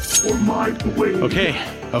or my blade. Okay,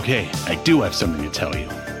 I do have something to tell you.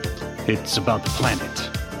 It's about the planet.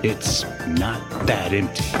 It's not that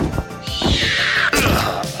empty.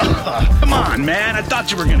 Come on, man. I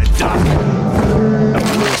thought you were gonna duck.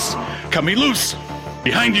 Cut me loose.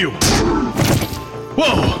 Behind you.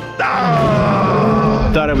 Whoa.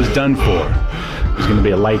 Thought I was done for. It was gonna be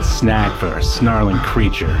a light snack for a snarling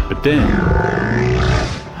creature. But then,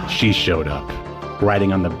 she showed up,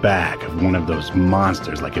 riding on the back of one of those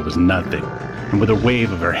monsters like it was nothing. And with a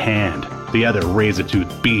wave of her hand, the other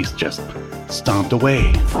razor-toothed beast just stomped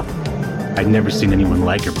away. I'd never seen anyone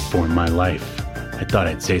like her before in my life. I thought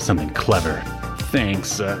I'd say something clever.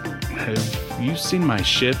 Thanks, have you seen my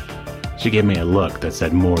ship? She gave me a look that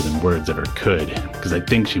said more than words ever could, because I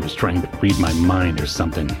think she was trying to read my mind or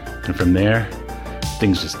something. And from there,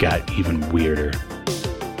 things just got even weirder.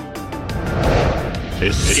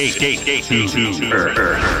 Escape to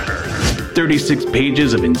Earth. 36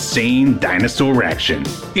 pages of insane dinosaur action.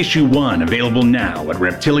 Issue 1 available now at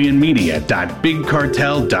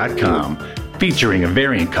reptilianmedia.bigcartel.com. Featuring a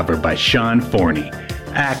variant cover by Sean Forney.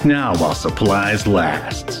 Act now while supplies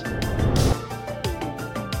last.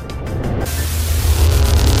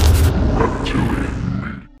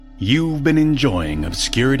 You've been enjoying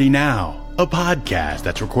Obscurity Now, a podcast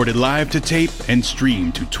that's recorded live to tape and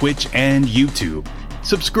streamed to Twitch and YouTube.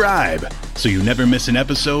 Subscribe so you never miss an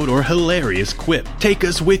episode or hilarious quip. Take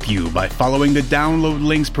us with you by following the download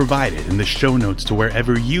links provided in the show notes to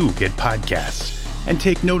wherever you get podcasts. And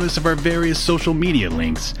take notice of our various social media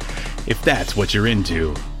links if that's what you're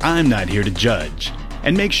into. I'm not here to judge.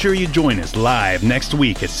 And make sure you join us live next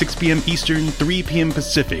week at 6 p.m. Eastern, 3 p.m.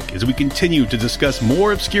 Pacific as we continue to discuss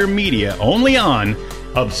more obscure media only on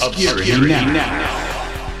Obscurity Now.